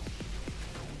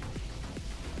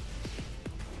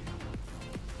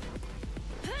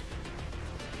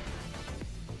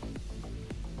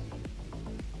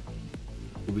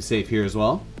 We'll be safe here as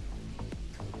well.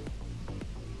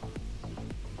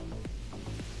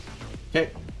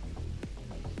 Okay.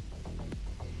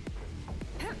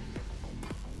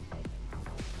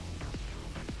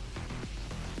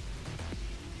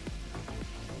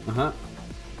 Uh-huh.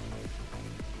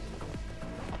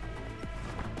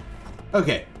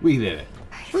 Okay, we did it.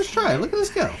 First try, look at us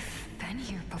go. I've been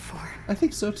here before. I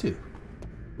think so too.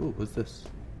 Ooh, what's this?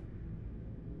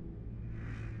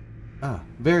 Ah,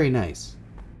 very nice.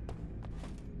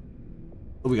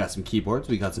 Oh, we got some keyboards,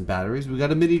 we got some batteries, we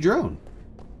got a mini drone.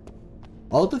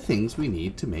 All the things we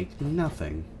need to make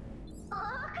nothing. Look!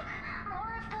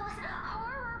 More of those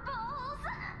horror balls!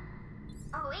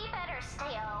 We better stay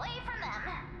away from them.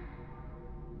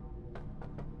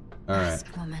 Alright,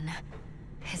 Last woman,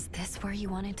 is this where you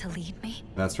wanted to lead me?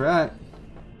 that's right.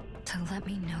 To let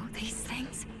me know these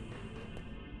things?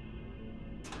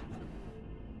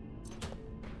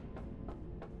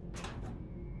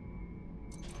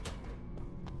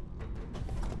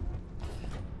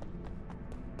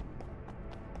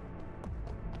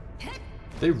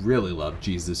 They really love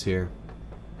Jesus here.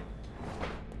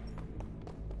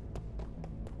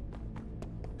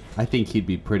 I think he'd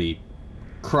be pretty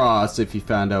cross if he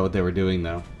found out what they were doing,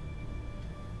 though.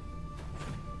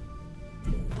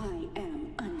 I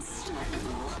am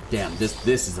unstoppable. Damn, this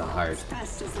is a hard.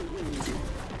 Fast as the wind.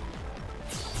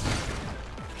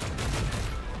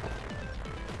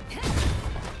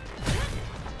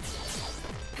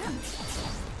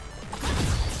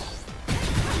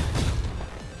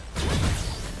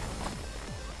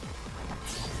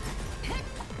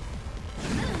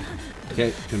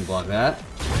 Okay, couldn't block that.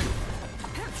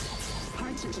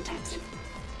 Hard to detect.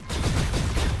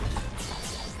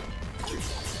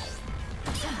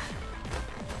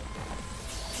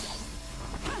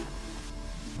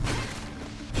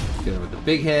 Get her with the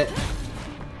big hit.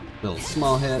 Little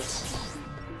small hits.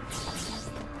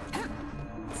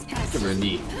 Give her a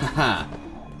knee. Haha.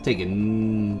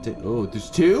 Taking. Oh, there's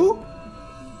two?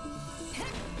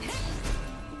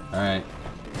 Alright.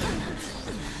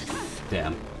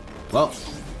 Damn. Well,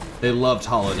 they loved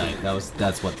Hollow Knight.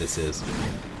 That's what this is.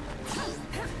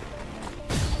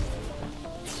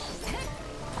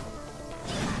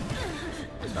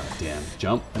 Oh, damn.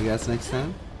 Jump, I guess, next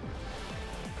time?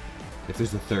 If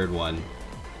there's a third one,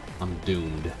 I'm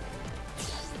doomed.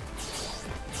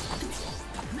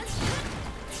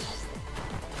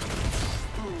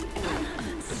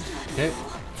 Okay.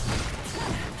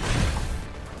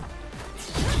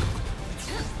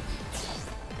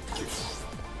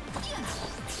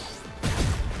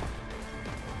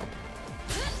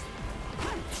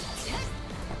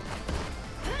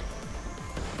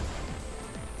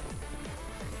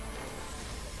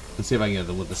 Let's see if I can get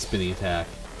them with the spinning attack.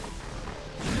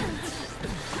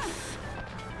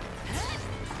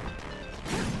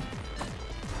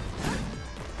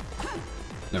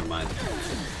 Never mind.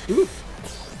 Ooh.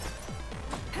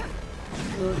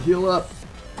 Heal up.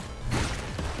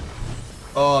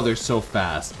 Oh, they're so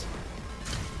fast.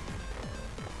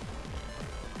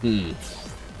 Hmm.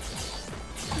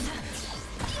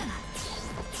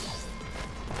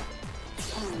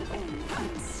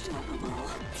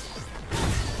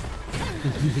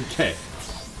 Okay.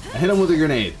 I hit him with a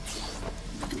grenade.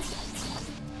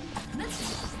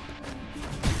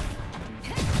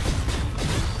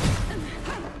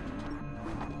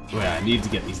 Oh yeah, I need to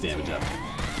get these damage up.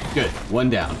 Good. One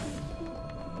down.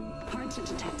 Hard to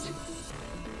detect.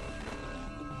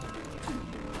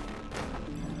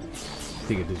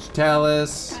 Take a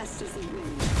digitalis. Fast as the wind.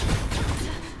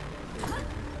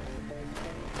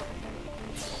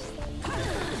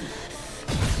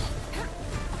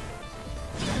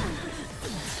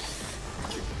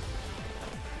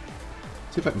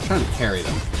 See if I'm trying to parry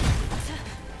them.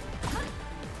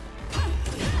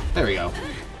 There we go.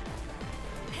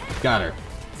 Got her.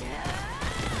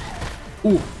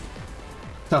 Ooh.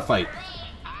 Tough fight.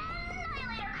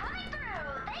 Annihilator coming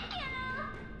through! Thank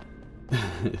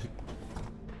you!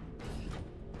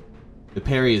 The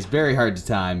parry is very hard to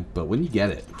time, but when you get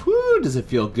it, whoo, does it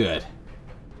feel good.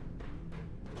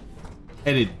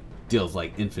 And it deals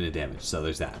like infinite damage, so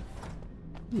there's that.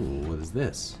 Ooh, what is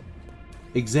this?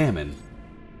 Examine.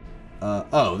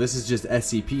 Oh, this is just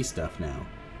SCP stuff now.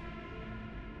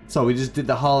 So we just did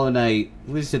the Hollow Knight.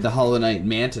 We just did the Hollow Knight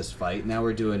Mantis fight. Now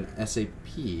we're doing SAP.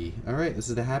 All right, this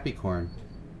is the Happy Corn.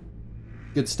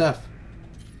 Good stuff.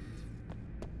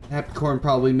 Happy Corn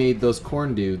probably made those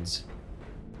corn dudes.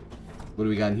 What do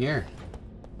we got in here?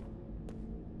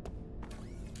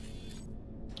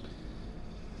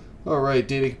 Alright,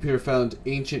 data computer found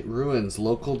ancient ruins.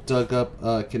 Local dug up,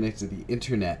 connected to the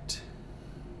internet.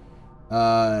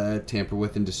 Tampered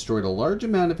with and destroyed a large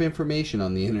amount of information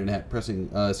on the internet, pressing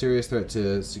a serious threat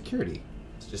to security.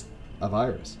 It's just a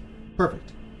virus.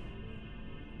 Perfect.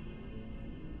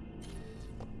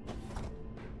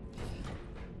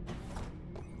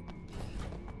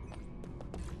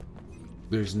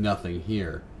 There's nothing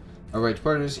here. Alright,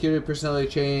 Department of Security, personality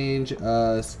change,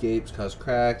 escapes, cause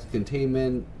cracks,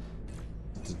 containment.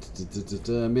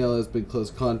 Male has been close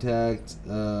contact,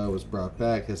 was brought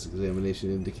back. His examination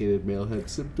indicated male had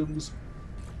symptoms.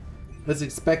 As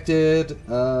expected,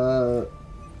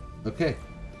 okay.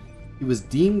 He was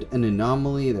deemed an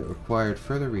anomaly that required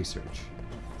further research.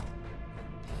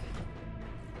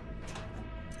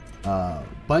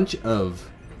 Bunch of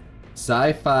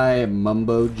sci-fi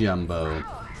mumbo jumbo.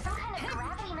 Wow, some kind of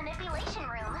gravity manipulation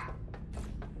room.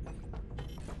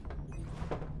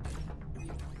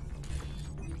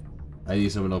 I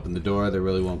need someone to open the door. There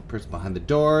really won't person behind the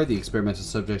door. The experimental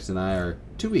subjects and I are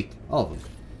too weak. All of them.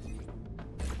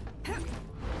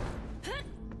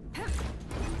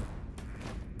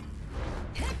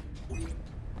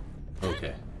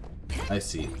 Okay. I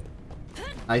see.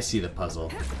 I see the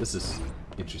puzzle. This is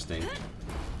interesting.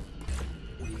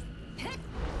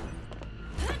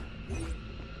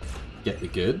 Get the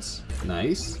goods.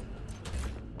 Nice.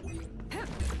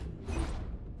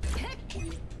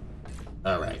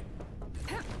 Alright.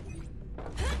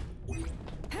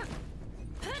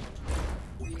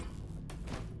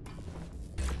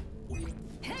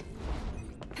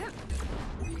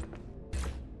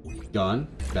 Gone.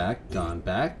 Back. Gone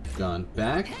back. Gone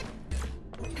back.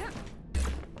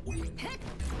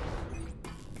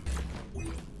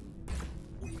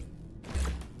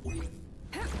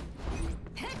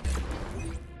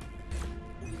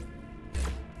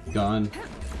 Gone.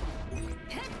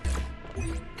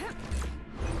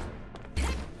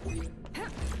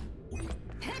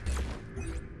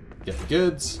 Get the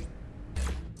goods.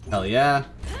 Hell yeah.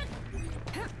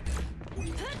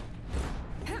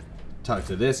 Talk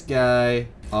to this guy.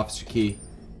 Officer key.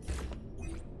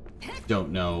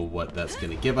 Don't know what that's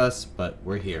gonna give us, but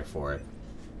we're here for it.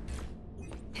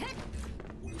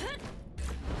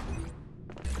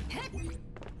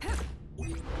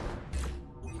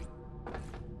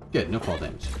 Good, no fall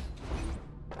damage.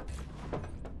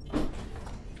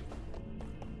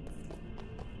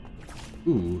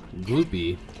 Ooh,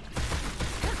 gloopy.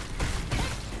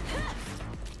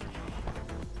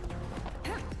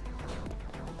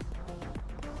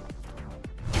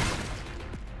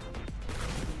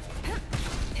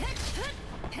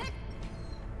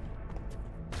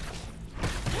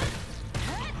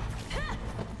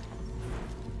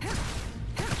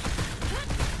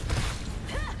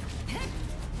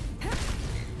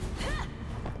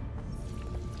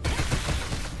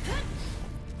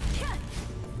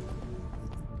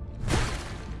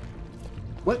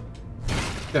 What?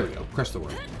 There we go. Crush the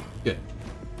worm. Good.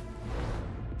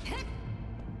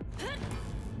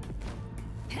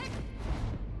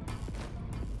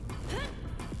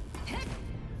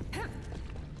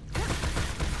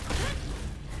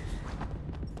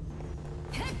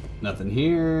 Nothing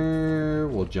here.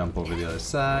 We'll jump over the other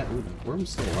side. Ooh, the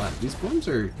worm's still alive. These worms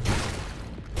are...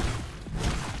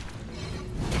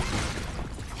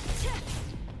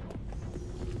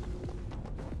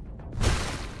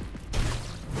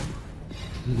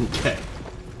 Okay.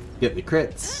 Get the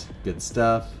crits. Good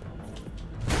stuff.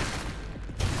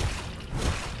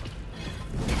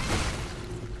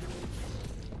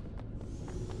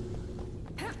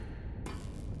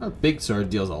 Our big sword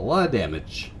deals a lot of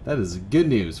damage. That is good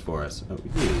news for us. Oh,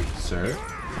 you, sir.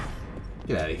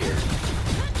 Get out of here.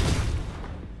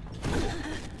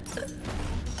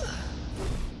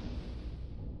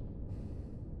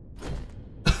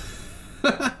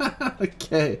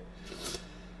 Okay.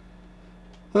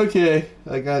 Okay,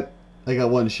 I got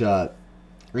one shot.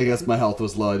 I guess my health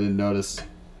was low, I didn't notice.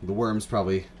 The worms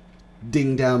probably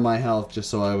dinged down my health just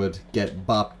so I would get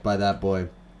bopped by that boy.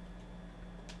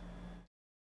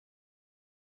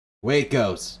 Away it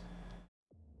goes.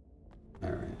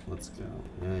 Alright, let's go.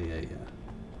 Yeah.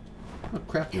 Oh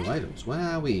crap, new items.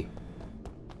 Wowee.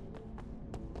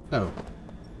 Oh.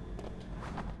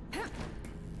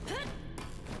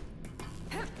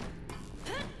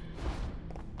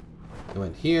 Go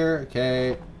in here,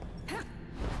 okay.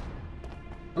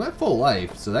 I'm at full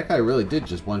life, so that guy really did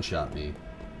just one-shot me.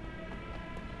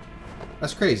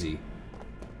 That's crazy.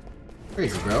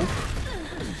 Crazy, bro. Okay,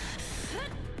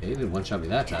 he didn't one-shot me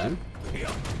that time.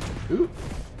 Ooh.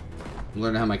 I'm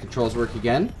learning how my controls work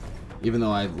again. Even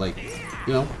though I, like,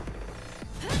 you know.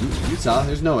 You saw,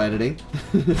 there's no editing.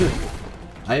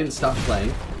 I didn't stop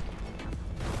playing.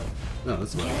 No,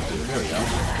 that's what I'm doing. There we go.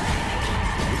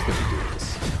 I'm just gonna do this.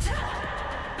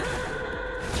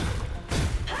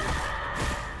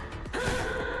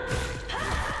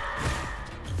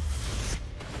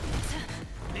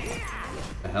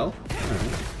 The hell?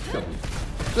 Alright. Kill him.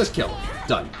 Just kill him.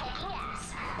 Done.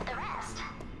 Yes, the rest.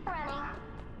 Running.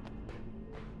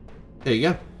 There you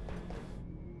go.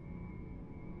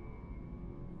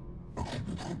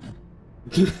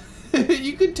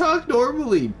 You can talk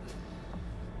normally.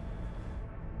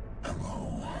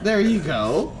 Hello. There you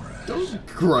go. Don't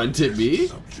grunt at me.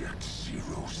 Subject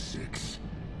 06.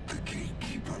 The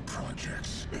Gatekeeper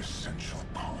Project's essential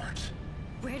part.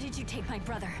 Where did you take my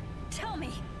brother? Tell me.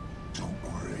 Don't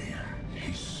worry.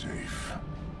 He's safe.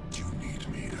 You need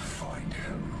me to find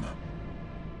him.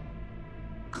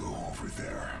 Go over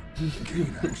there.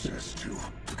 Gain access to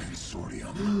the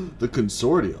Consortium. The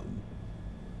Consortium.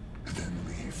 Then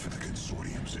leave for the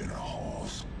Consortium's inner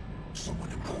halls.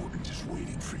 Someone important is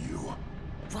waiting for you.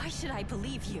 Why should I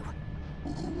believe you?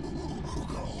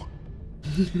 Go.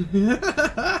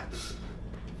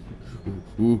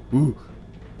 Ooh, ooh.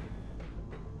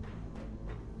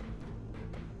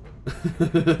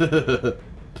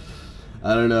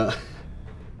 I don't know.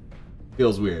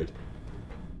 Feels weird.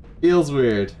 Feels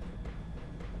weird.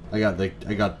 I got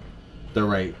the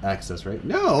right access, right?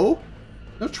 No!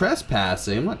 No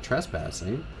trespassing. I'm not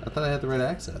trespassing. I thought I had the right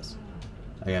access.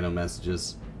 I got no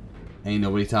messages. Ain't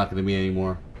nobody talking to me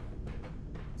anymore.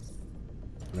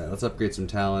 Alright, let's upgrade some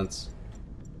talents.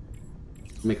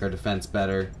 Make our defense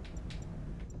better.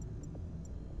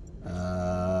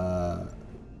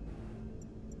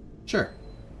 Sure.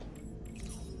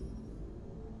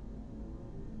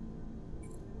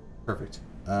 Perfect.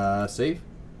 Save.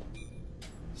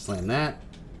 Slam that.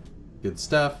 Good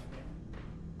stuff.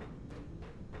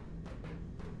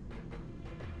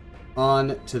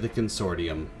 On to the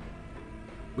Consortium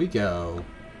we go.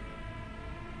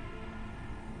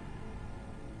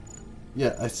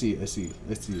 Yeah, I see.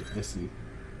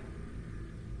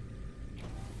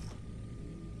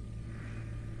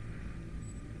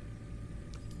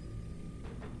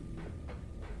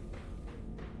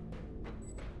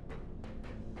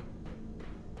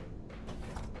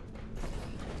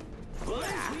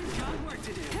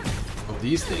 Oh,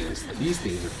 these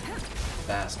things are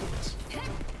bastards.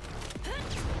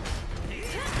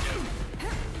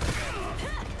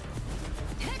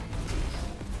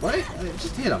 Right? I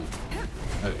just hit him.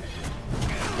 Okay.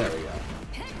 There we go.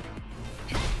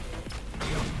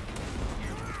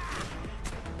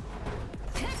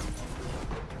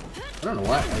 I don't know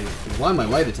why my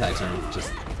light attacks aren't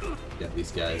just get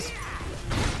these guys.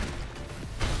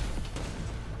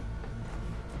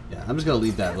 Yeah, I'm just gonna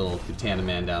leave that little Katana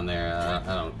man down there. I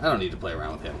don't need to play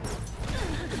around with him.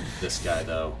 This guy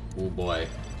though, oh boy.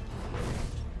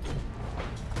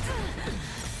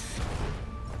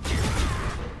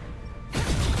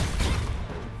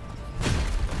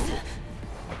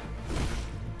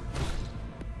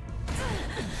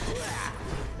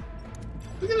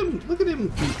 Look at him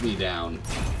beat me down.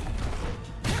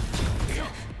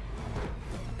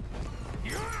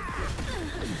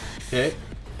 Okay.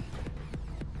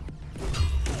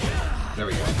 There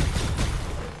we go.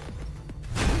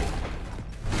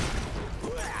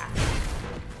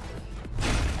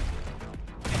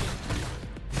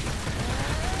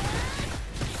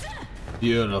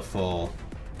 Beautiful.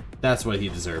 That's what he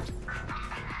deserved. I've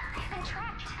been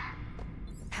tracked.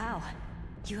 How?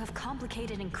 You have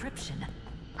complicated encryption.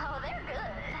 Oh, they're good.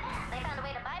 They found a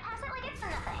way to bypass it like it's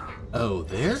nothing. Oh,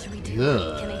 they're Should we do it?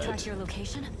 good. Can they track your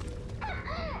location?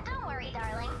 Don't worry,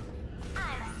 darling.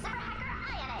 I'm Super Hacker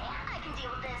INA. I can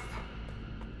deal with this.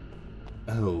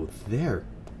 Oh, they're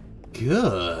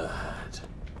good.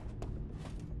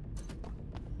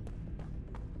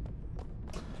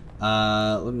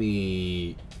 Let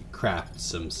me craft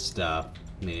some stuff.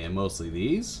 Yeah, mostly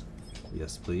these.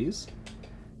 Yes, please.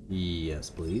 Yes,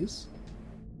 please.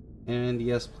 And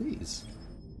yes, please.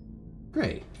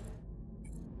 Great.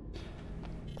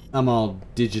 I'm all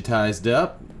digitized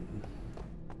up.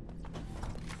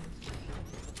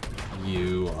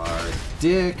 You are a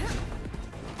dick.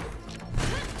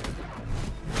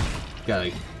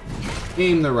 Gotta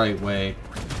aim the right way.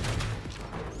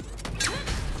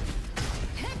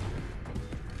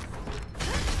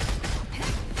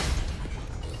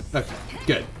 Okay,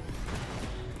 good.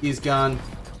 He's gone.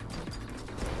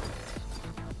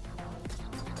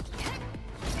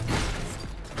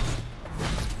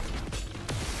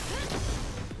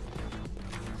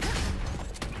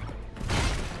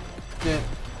 Yeah.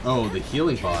 Oh, the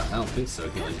healing bot. I don't think so,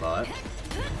 healing bot.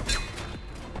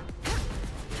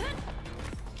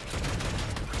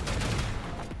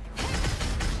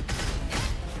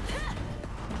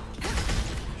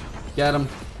 Get him.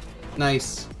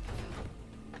 Nice.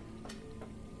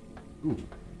 Ooh.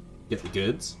 Get the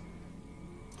goods.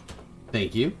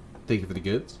 Thank you. Thank you for the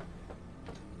goods.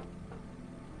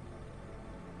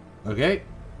 Okay.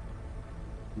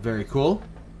 Very cool.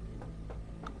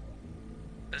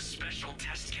 A special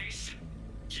test case?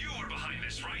 You were behind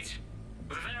this, right?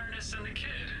 Varanus and the kid.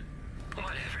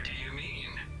 Whatever do you mean?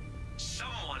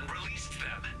 Someone released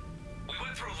them. We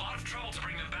went through a lot of trouble to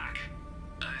bring them back.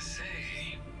 I see.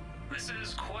 This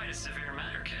is quite a severe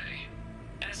matter, Kay.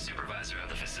 As supervisor of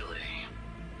the facility,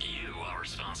 you are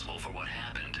responsible for what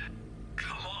happened.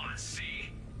 Come on, see?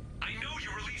 I know you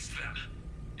released them.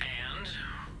 And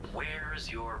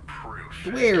where's your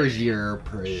proof? Where's your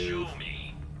proof? Show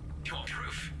me. You want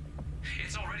proof?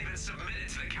 It's already been submitted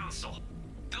to the council.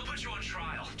 They'll put you on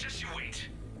trial. Just you wait.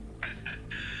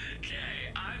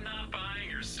 Kay, I'm not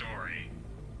buying your story.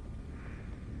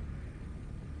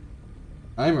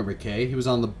 I remember Kay. He was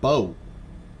on the boat.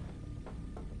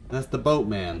 That's the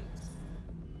boatman.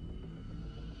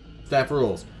 Staff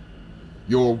rules.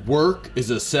 Your work is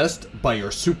assessed by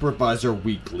your supervisor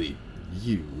weekly.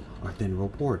 You are then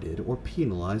rewarded or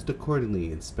penalized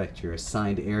accordingly. Inspect your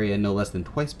assigned area no less than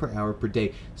twice per hour per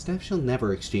day. Staff shall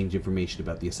never exchange information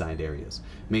about the assigned areas.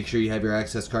 Make sure you have your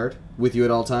access card with you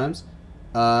at all times.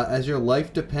 As your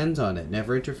life depends on it,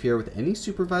 never interfere with any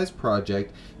supervised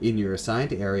project in your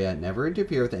assigned area. Never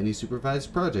interfere with any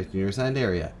supervised project in your assigned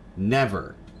area.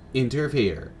 Never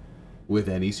interfere with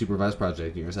any supervised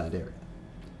project in your assigned area.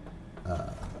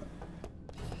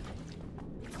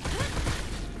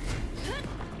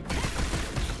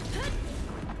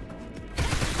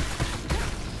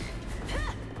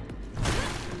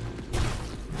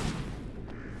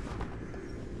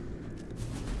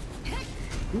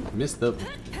 Ooh, missed the... The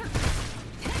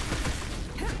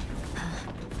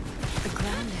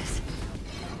ground is...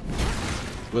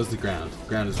 What's the ground?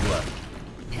 Ground is what?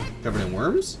 Covered in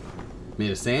worms?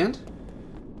 Made of sand?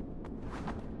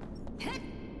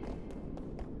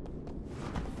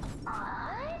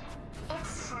 Odd? It's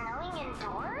snowing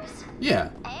indoors?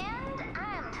 Yeah. And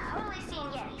I'm totally seeing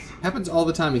Yetis. Happens all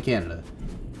the time in Canada.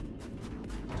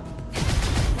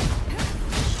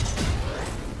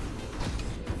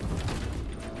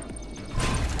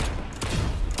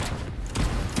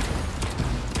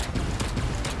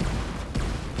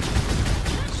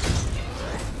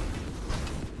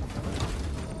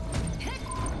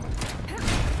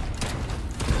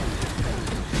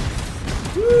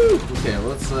 Okay,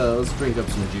 let's drink up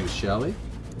some juice, shall we?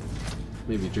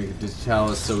 Maybe drink a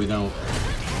digitalis so we don't...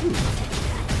 Ooh.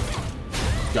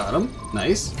 Got him.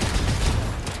 Nice.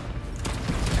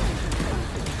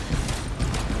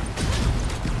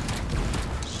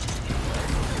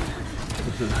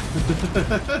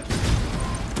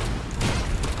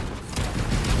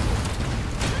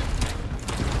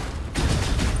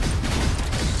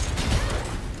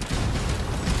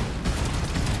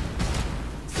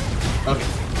 Okay.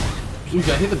 You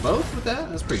got hit them both with that?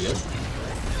 That's pretty good.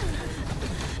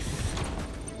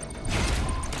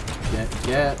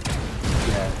 Get.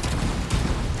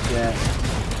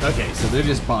 Okay, so they're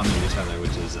just bombing each other,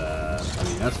 which is, I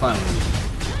mean, that's fine with me.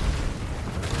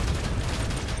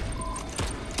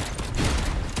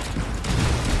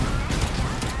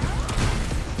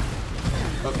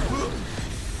 Oh.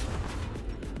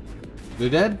 They're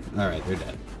dead? Alright, they're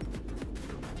dead.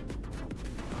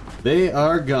 They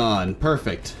are gone.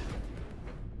 Perfect.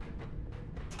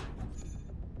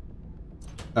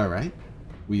 Alright.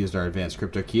 We used our advanced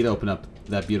crypto key to open up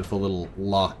that beautiful little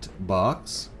locked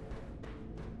box.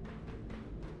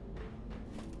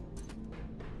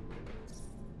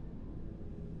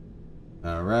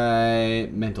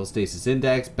 Alright. Mental stasis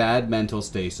index. Bad mental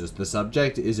stasis. The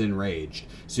subject is enraged.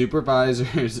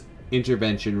 Supervisor's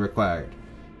intervention required.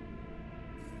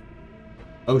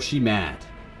 Oh, she mad.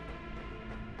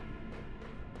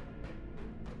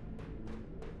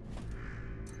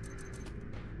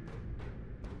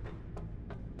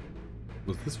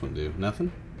 What's this one do?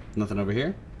 Nothing? Nothing over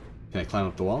here? Can I climb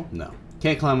up the wall? No.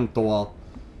 Can't climb up the wall.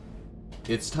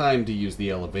 It's time to use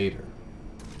the elevator.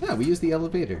 Yeah, we use the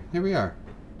elevator. Here we are.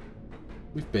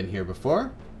 We've been here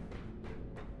before.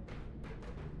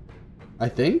 I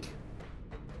think?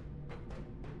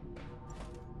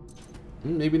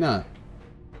 Maybe not.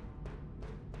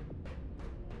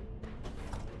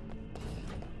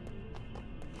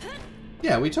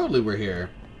 Yeah, we totally were here.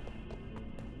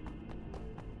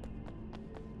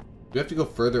 Do we have to go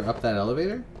further up that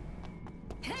elevator?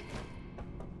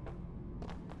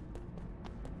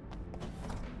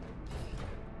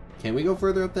 Can we go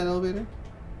further up that elevator?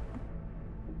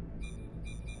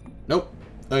 Nope.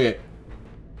 Okay.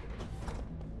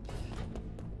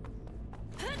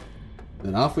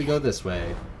 and off we go this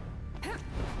way.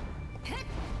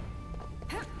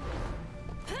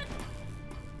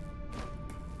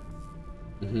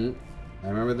 I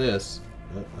remember this.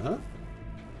 Uh-huh.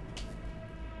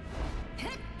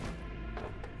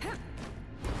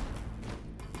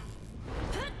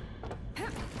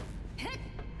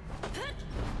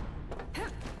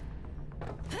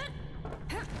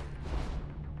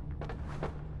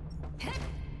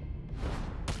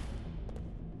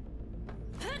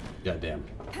 Goddamn.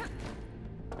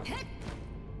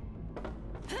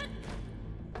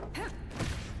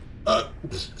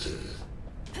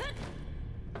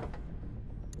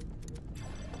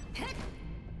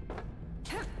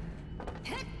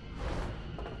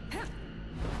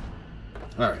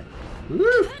 All right.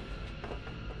 Woo!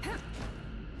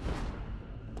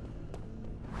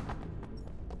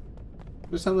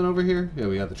 There's something over here? Yeah,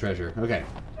 we got the treasure. Okay.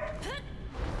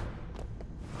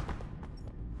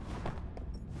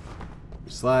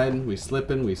 We sliding, we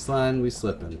slipping, we sliding, we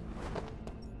slipping.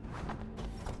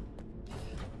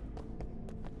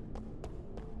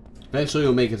 Eventually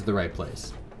we'll make it to the right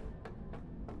place.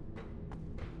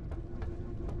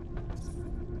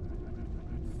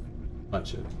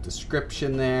 Bunch of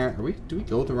description there. Do we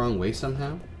go the wrong way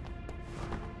somehow?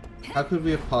 How could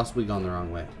we have possibly gone the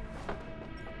wrong way?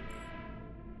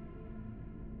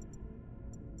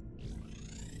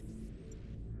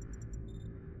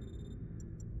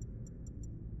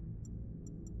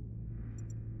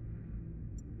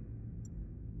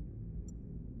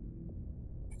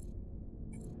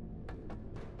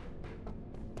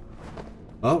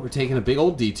 Well, we're taking a big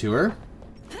old detour.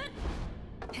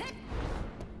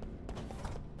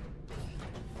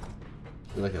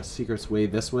 Like a secret's way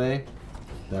this way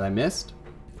that I missed?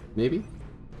 Maybe?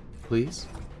 Please?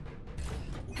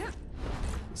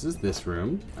 This is this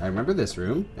room. I remember this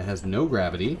room. It has no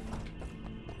gravity.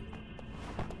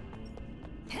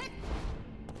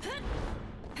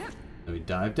 And we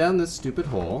dive down this stupid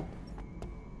hole.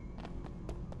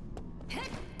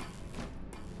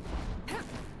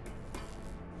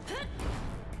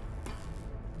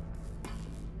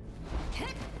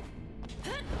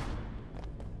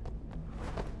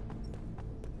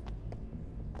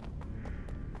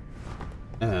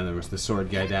 And then there was the sword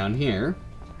guy down here.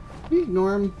 Did we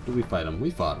ignore him? Did we fight him?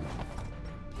 We fought him.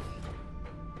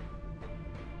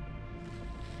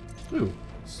 Ooh,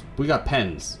 we got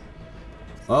pens.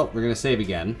 Well, we're gonna save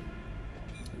again.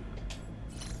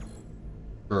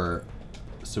 So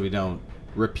we don't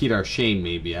repeat our shame,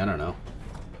 maybe. I don't know.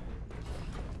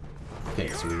 Okay,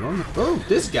 so we're going. Oh,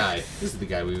 this guy! This is the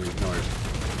guy we ignored.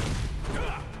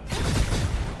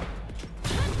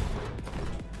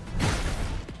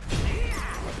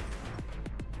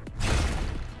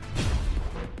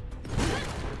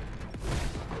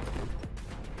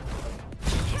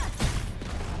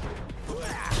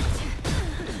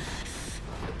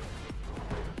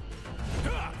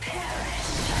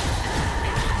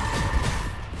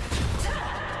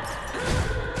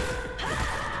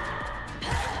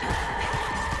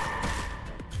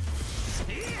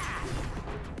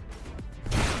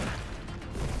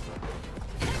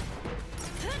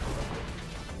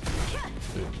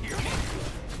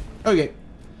 Okay.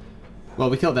 Well,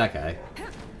 we killed that guy.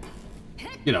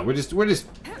 You know, we're just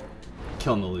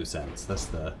killing the loose ends. That's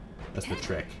the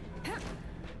trick.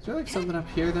 Is there like something up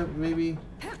here that maybe?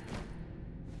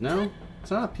 No,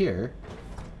 it's not up here.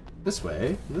 This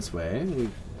way, this way. We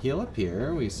heal up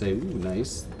here. We say, ooh,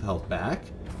 nice health back.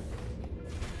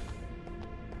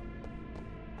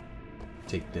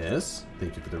 Take this.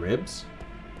 Thank you for the ribs.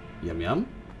 Yum yum.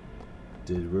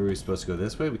 Were we supposed to go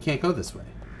this way? We can't go this way.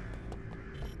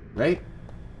 Right?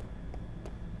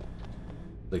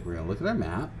 Like, we're gonna look at our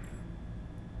map.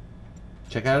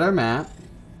 Check out our map.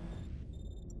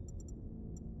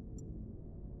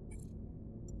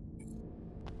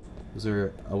 Is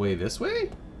there a way this way?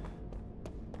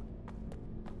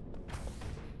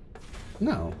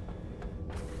 No.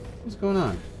 What's going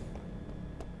on?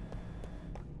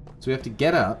 So we have to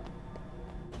get up,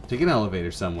 take an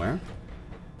elevator somewhere.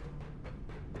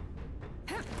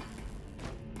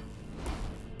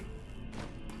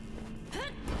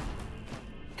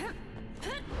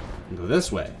 And go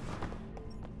this way.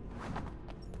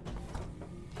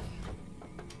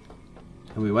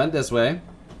 And we went this way. And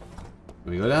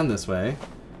we go down this way.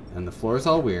 And the floor is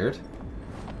all weird.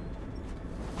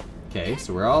 Okay,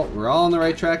 so we're all on the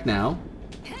right track now.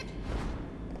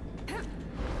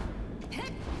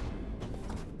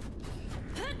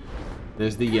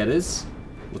 There's the Yetis.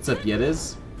 What's up,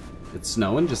 Yetis? It's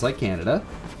snowing just like Canada.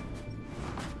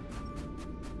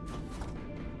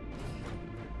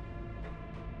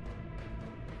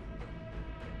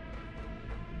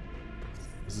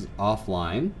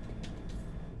 offline.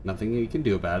 Nothing you can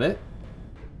do about it.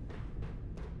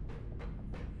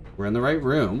 We're in the right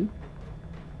room.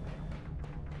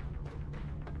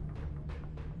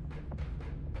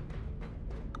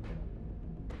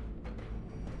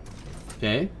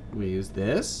 Okay, we use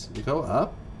this. We go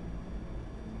up.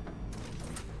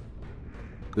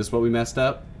 This is what we messed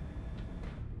up?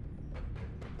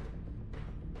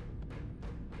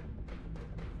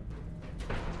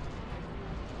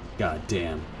 God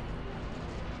damn.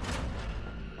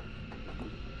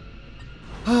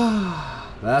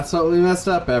 That's what we messed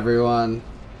up, everyone.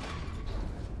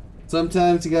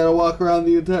 Sometimes you gotta walk around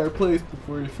the entire place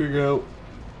before you figure out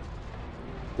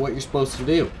what you're supposed to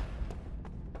do.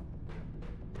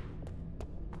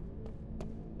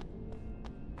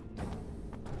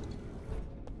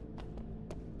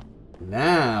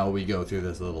 Now we go through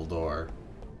this little door.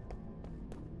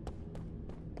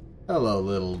 Hello,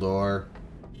 little door.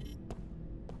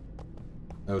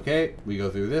 Okay, we go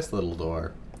through this little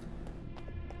door.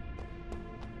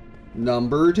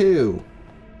 Number 2.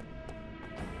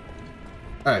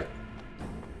 Alright.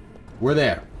 We're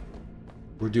there.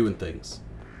 We're doing things.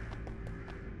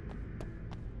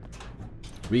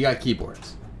 We got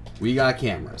keyboards. We got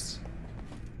cameras.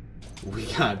 We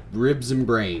got ribs and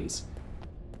brains.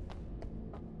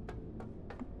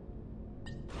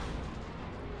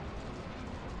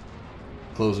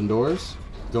 Closing doors.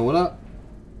 Going up.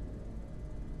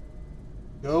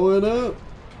 Going up.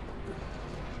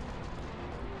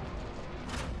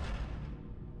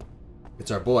 It's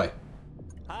our boy.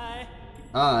 Hi.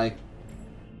 Hi.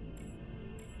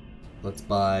 Let's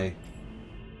buy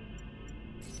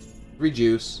 3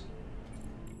 juice.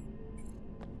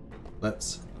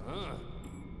 Let's.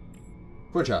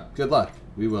 Poor chop. Good luck.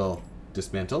 We will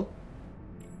dismantle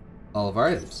all of our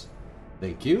items.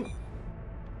 Thank you.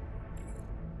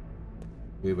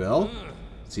 We will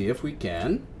see if we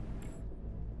can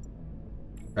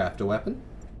craft a weapon.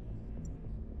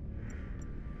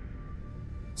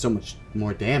 So much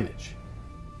more damage.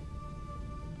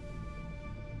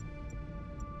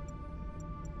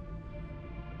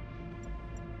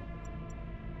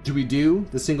 Do we do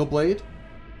the single blade?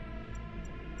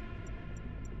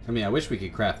 I mean, I wish we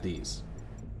could craft these.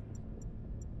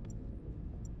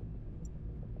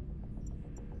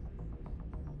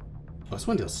 Oh, this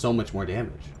one deals so much more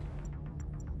damage.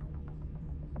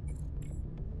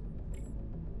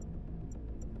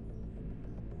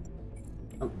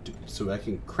 Oh, so I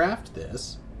can craft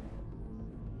this.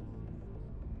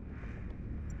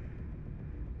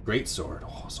 Great sword.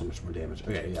 Oh, so much more damage.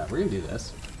 Okay, yeah, we're gonna do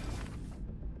this.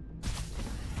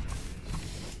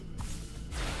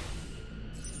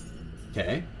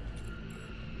 Okay.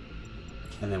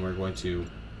 And then we're going to...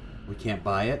 We can't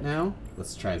buy it now?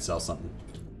 Let's try and sell something.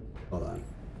 Hold on.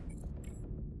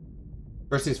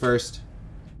 First things first.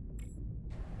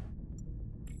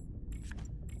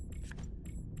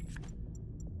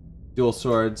 Dual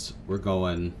swords. We're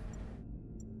going...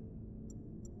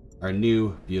 Our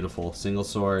new, beautiful single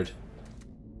sword.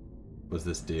 What does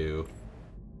this do?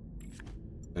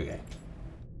 Okay.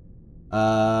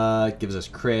 Gives us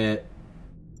crit.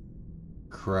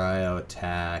 Cryo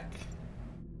attack.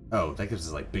 Oh, that gives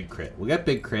us like big crit. We got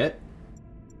big crit.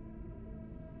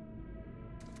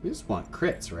 We just want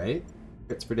crits, right?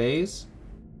 Crits for days.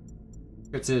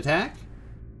 Crits in attack.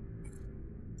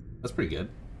 That's pretty good.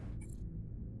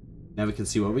 Now we can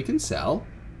see what we can sell.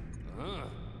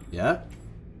 Yeah.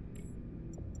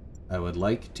 I would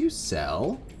like to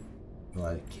sell. Well,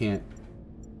 I can't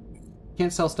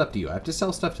sell stuff to you. I have to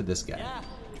sell stuff to this guy. Yeah.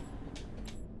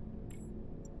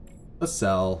 Let's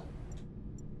sell.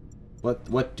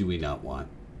 What do we not want?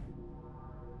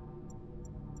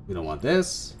 We don't want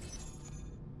this.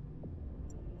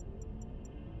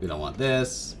 We don't want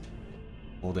this.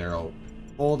 Old arrow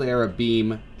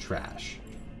beam, trash.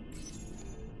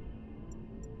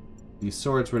 These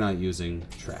swords we're not using,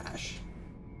 trash.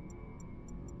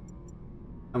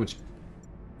 How much?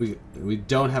 We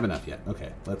don't have enough yet.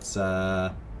 Okay, let's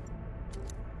we'll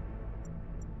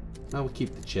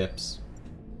keep the chips.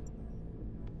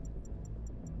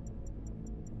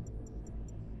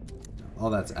 All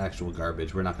that's actual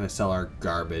garbage. We're not going to sell our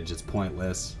garbage. It's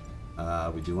pointless.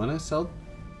 We do want to sell.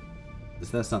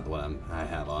 That's not the one I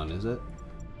have on, is it?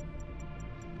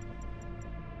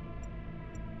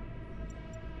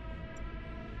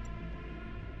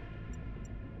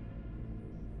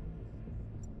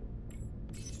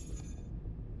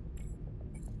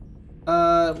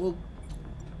 Well.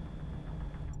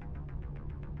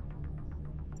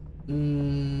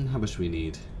 How much do we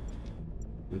need?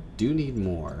 We do need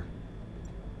more.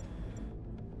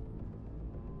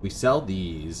 We sell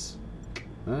these.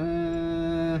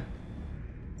 Yeah,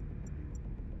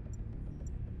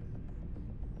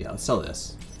 let's sell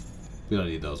this. We don't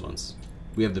need those ones.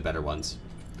 We have the better ones.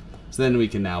 So then we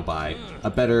can now buy a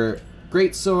better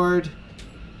greatsword.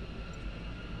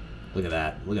 Look at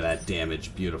that. Look at that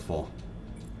damage. Beautiful.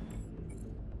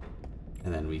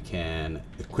 And then we can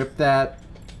equip that.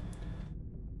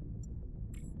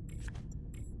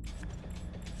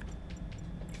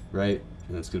 Right?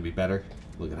 And it's going to be better.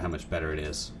 Look at how much better it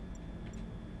is.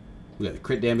 We got the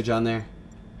crit damage on there.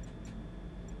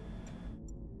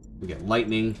 We got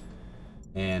lightning.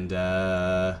 And,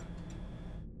 yeah,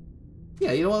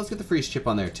 you know what? Let's get the freeze chip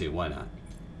on there too. Why not?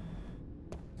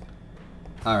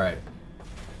 Alright.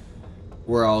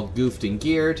 We're all goofed and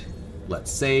geared. Let's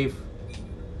save.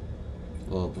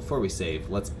 Well, before we save,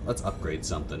 let's upgrade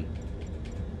something.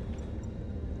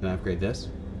 Can I upgrade this?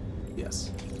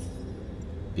 Yes.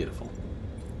 Beautiful.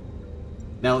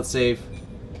 Now let's save.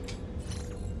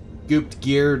 Gooped,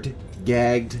 geared,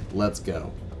 gagged. Let's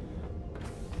go.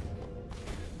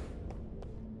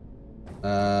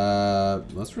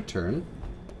 Let's return.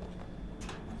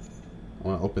 I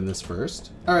want to open this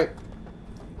first. Alright.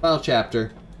 Final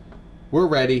chapter. We're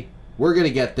ready. We're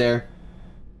gonna get there.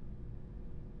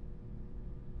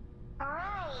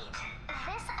 Right.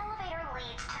 This elevator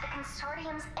leads to the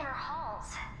Consortium's inner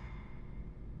halls.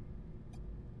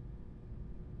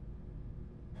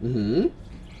 Mm-hmm.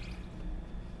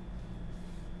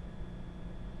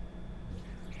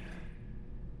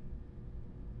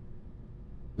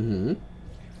 Mm-hmm.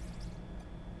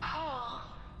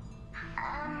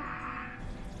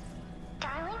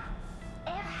 Darling?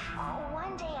 If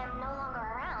one day I'm no longer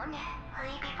around,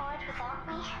 will you be bored without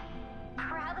me?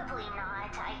 Probably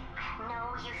not. I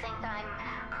know you think I'm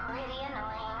pretty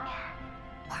annoying.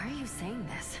 Why are you saying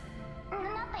this?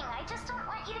 Nothing, I just don't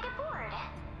want you to get bored.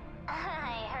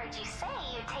 I heard you say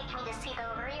you'd take me to see the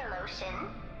real ocean.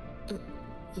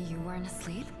 You weren't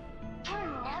asleep? You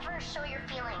never show your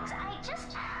feelings. I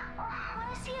just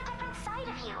want to see a different side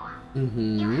of you.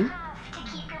 Mm-hmm. You have to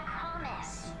keep your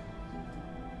promise.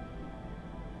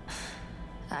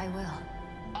 I will.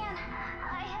 And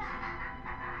I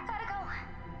gotta go.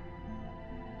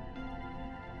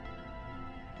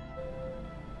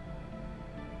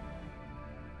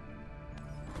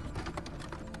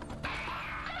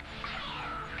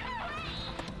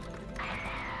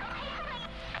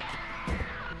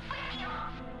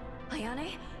 Ayane?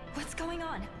 What's going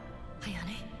on?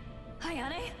 Ayane?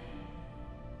 Ayane?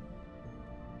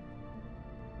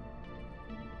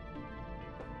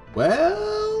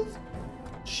 Well,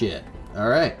 shit. All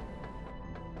right.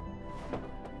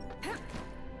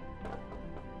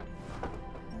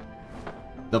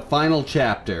 The final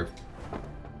chapter.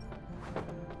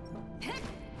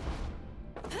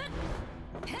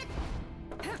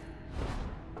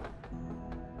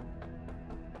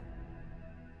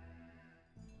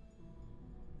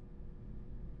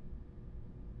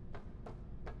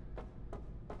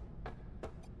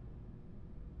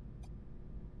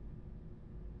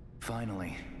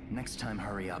 Finally. Next time,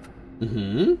 hurry up.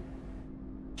 Mm-hmm.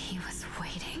 He was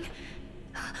waiting.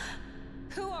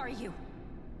 Who are you?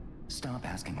 Stop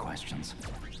asking questions.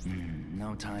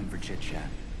 No time for chit-chat.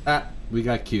 Ah, we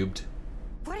got cubed.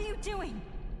 What are you doing?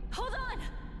 Hold on!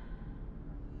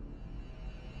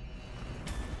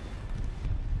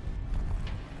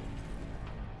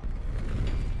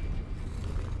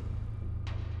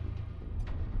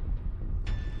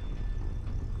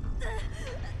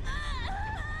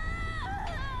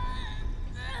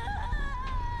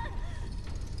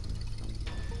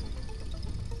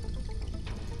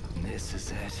 This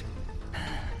is it.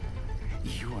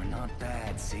 You are not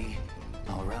bad, see?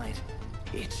 All right,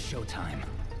 it's showtime.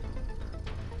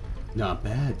 Not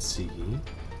bad, see?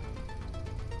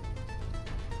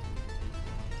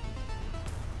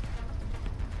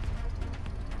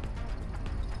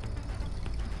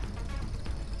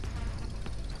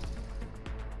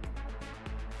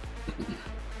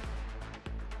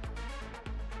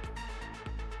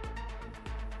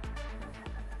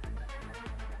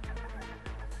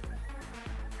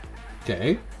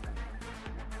 Okay.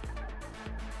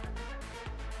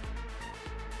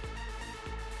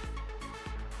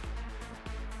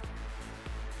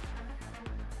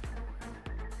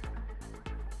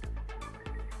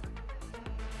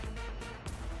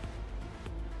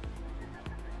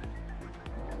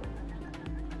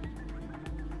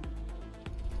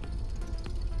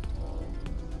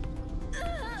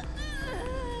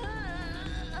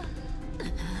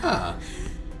 Ah.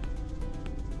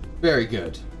 Very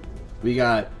good. We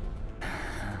got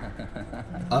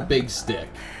a big stick.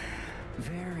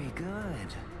 Very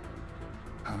good.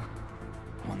 Huh?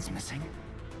 One's missing?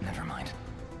 Never mind.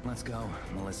 Let's go,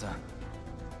 Melissa.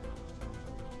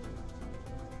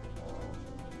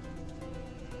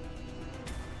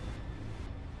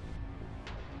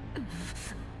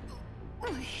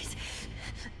 Wait.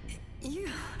 You...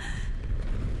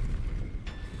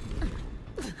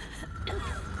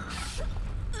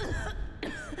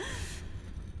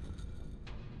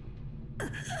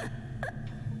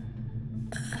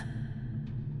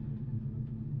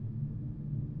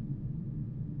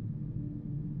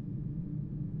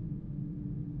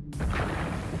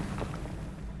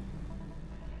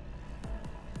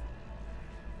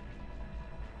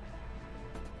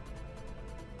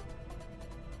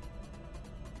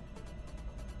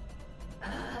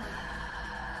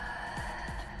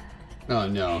 Oh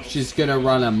no, she's gonna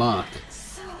run amok.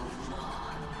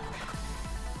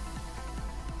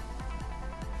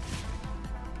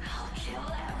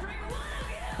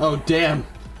 Oh damn.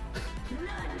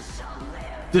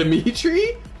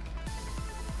 Dimitri?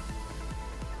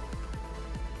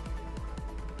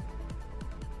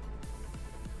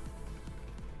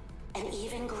 An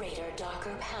even greater,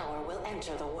 darker power will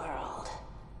enter the world.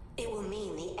 It will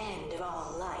mean the end of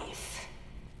all life.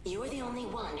 You're the only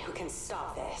one who can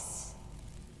stop this.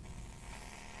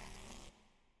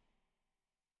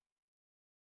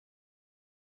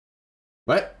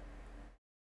 What?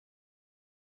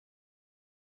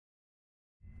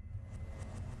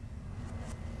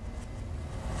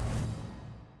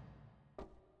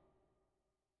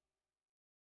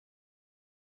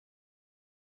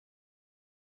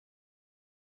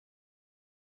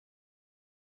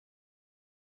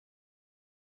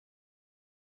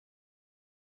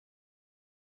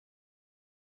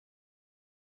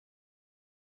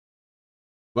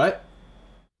 What?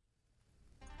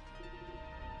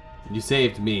 You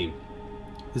saved me.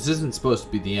 This isn't supposed to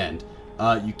be the end.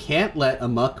 You can't let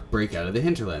Amok break out of the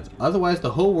hinterlands. Otherwise,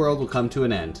 the whole world will come to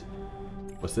an end.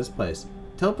 What's this place?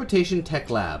 Teleportation Tech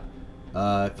Lab.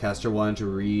 Castor wanted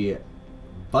to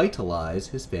revitalize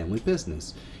his family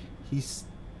business. He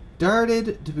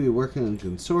started to be working on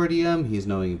Consortium. He's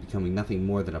knowing and becoming nothing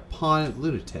more than a pawn at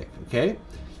Lunatic, okay?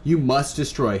 You must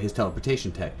destroy his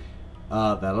teleportation tech.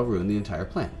 That'll ruin the entire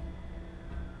plan.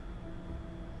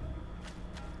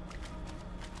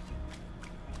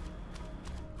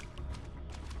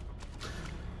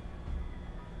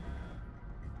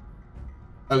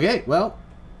 Okay, well,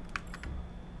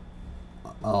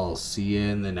 I'll see you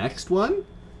in the next one.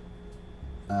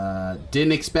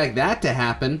 Didn't expect that to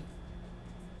happen.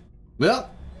 Well,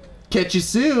 catch you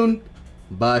soon.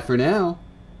 Bye for now.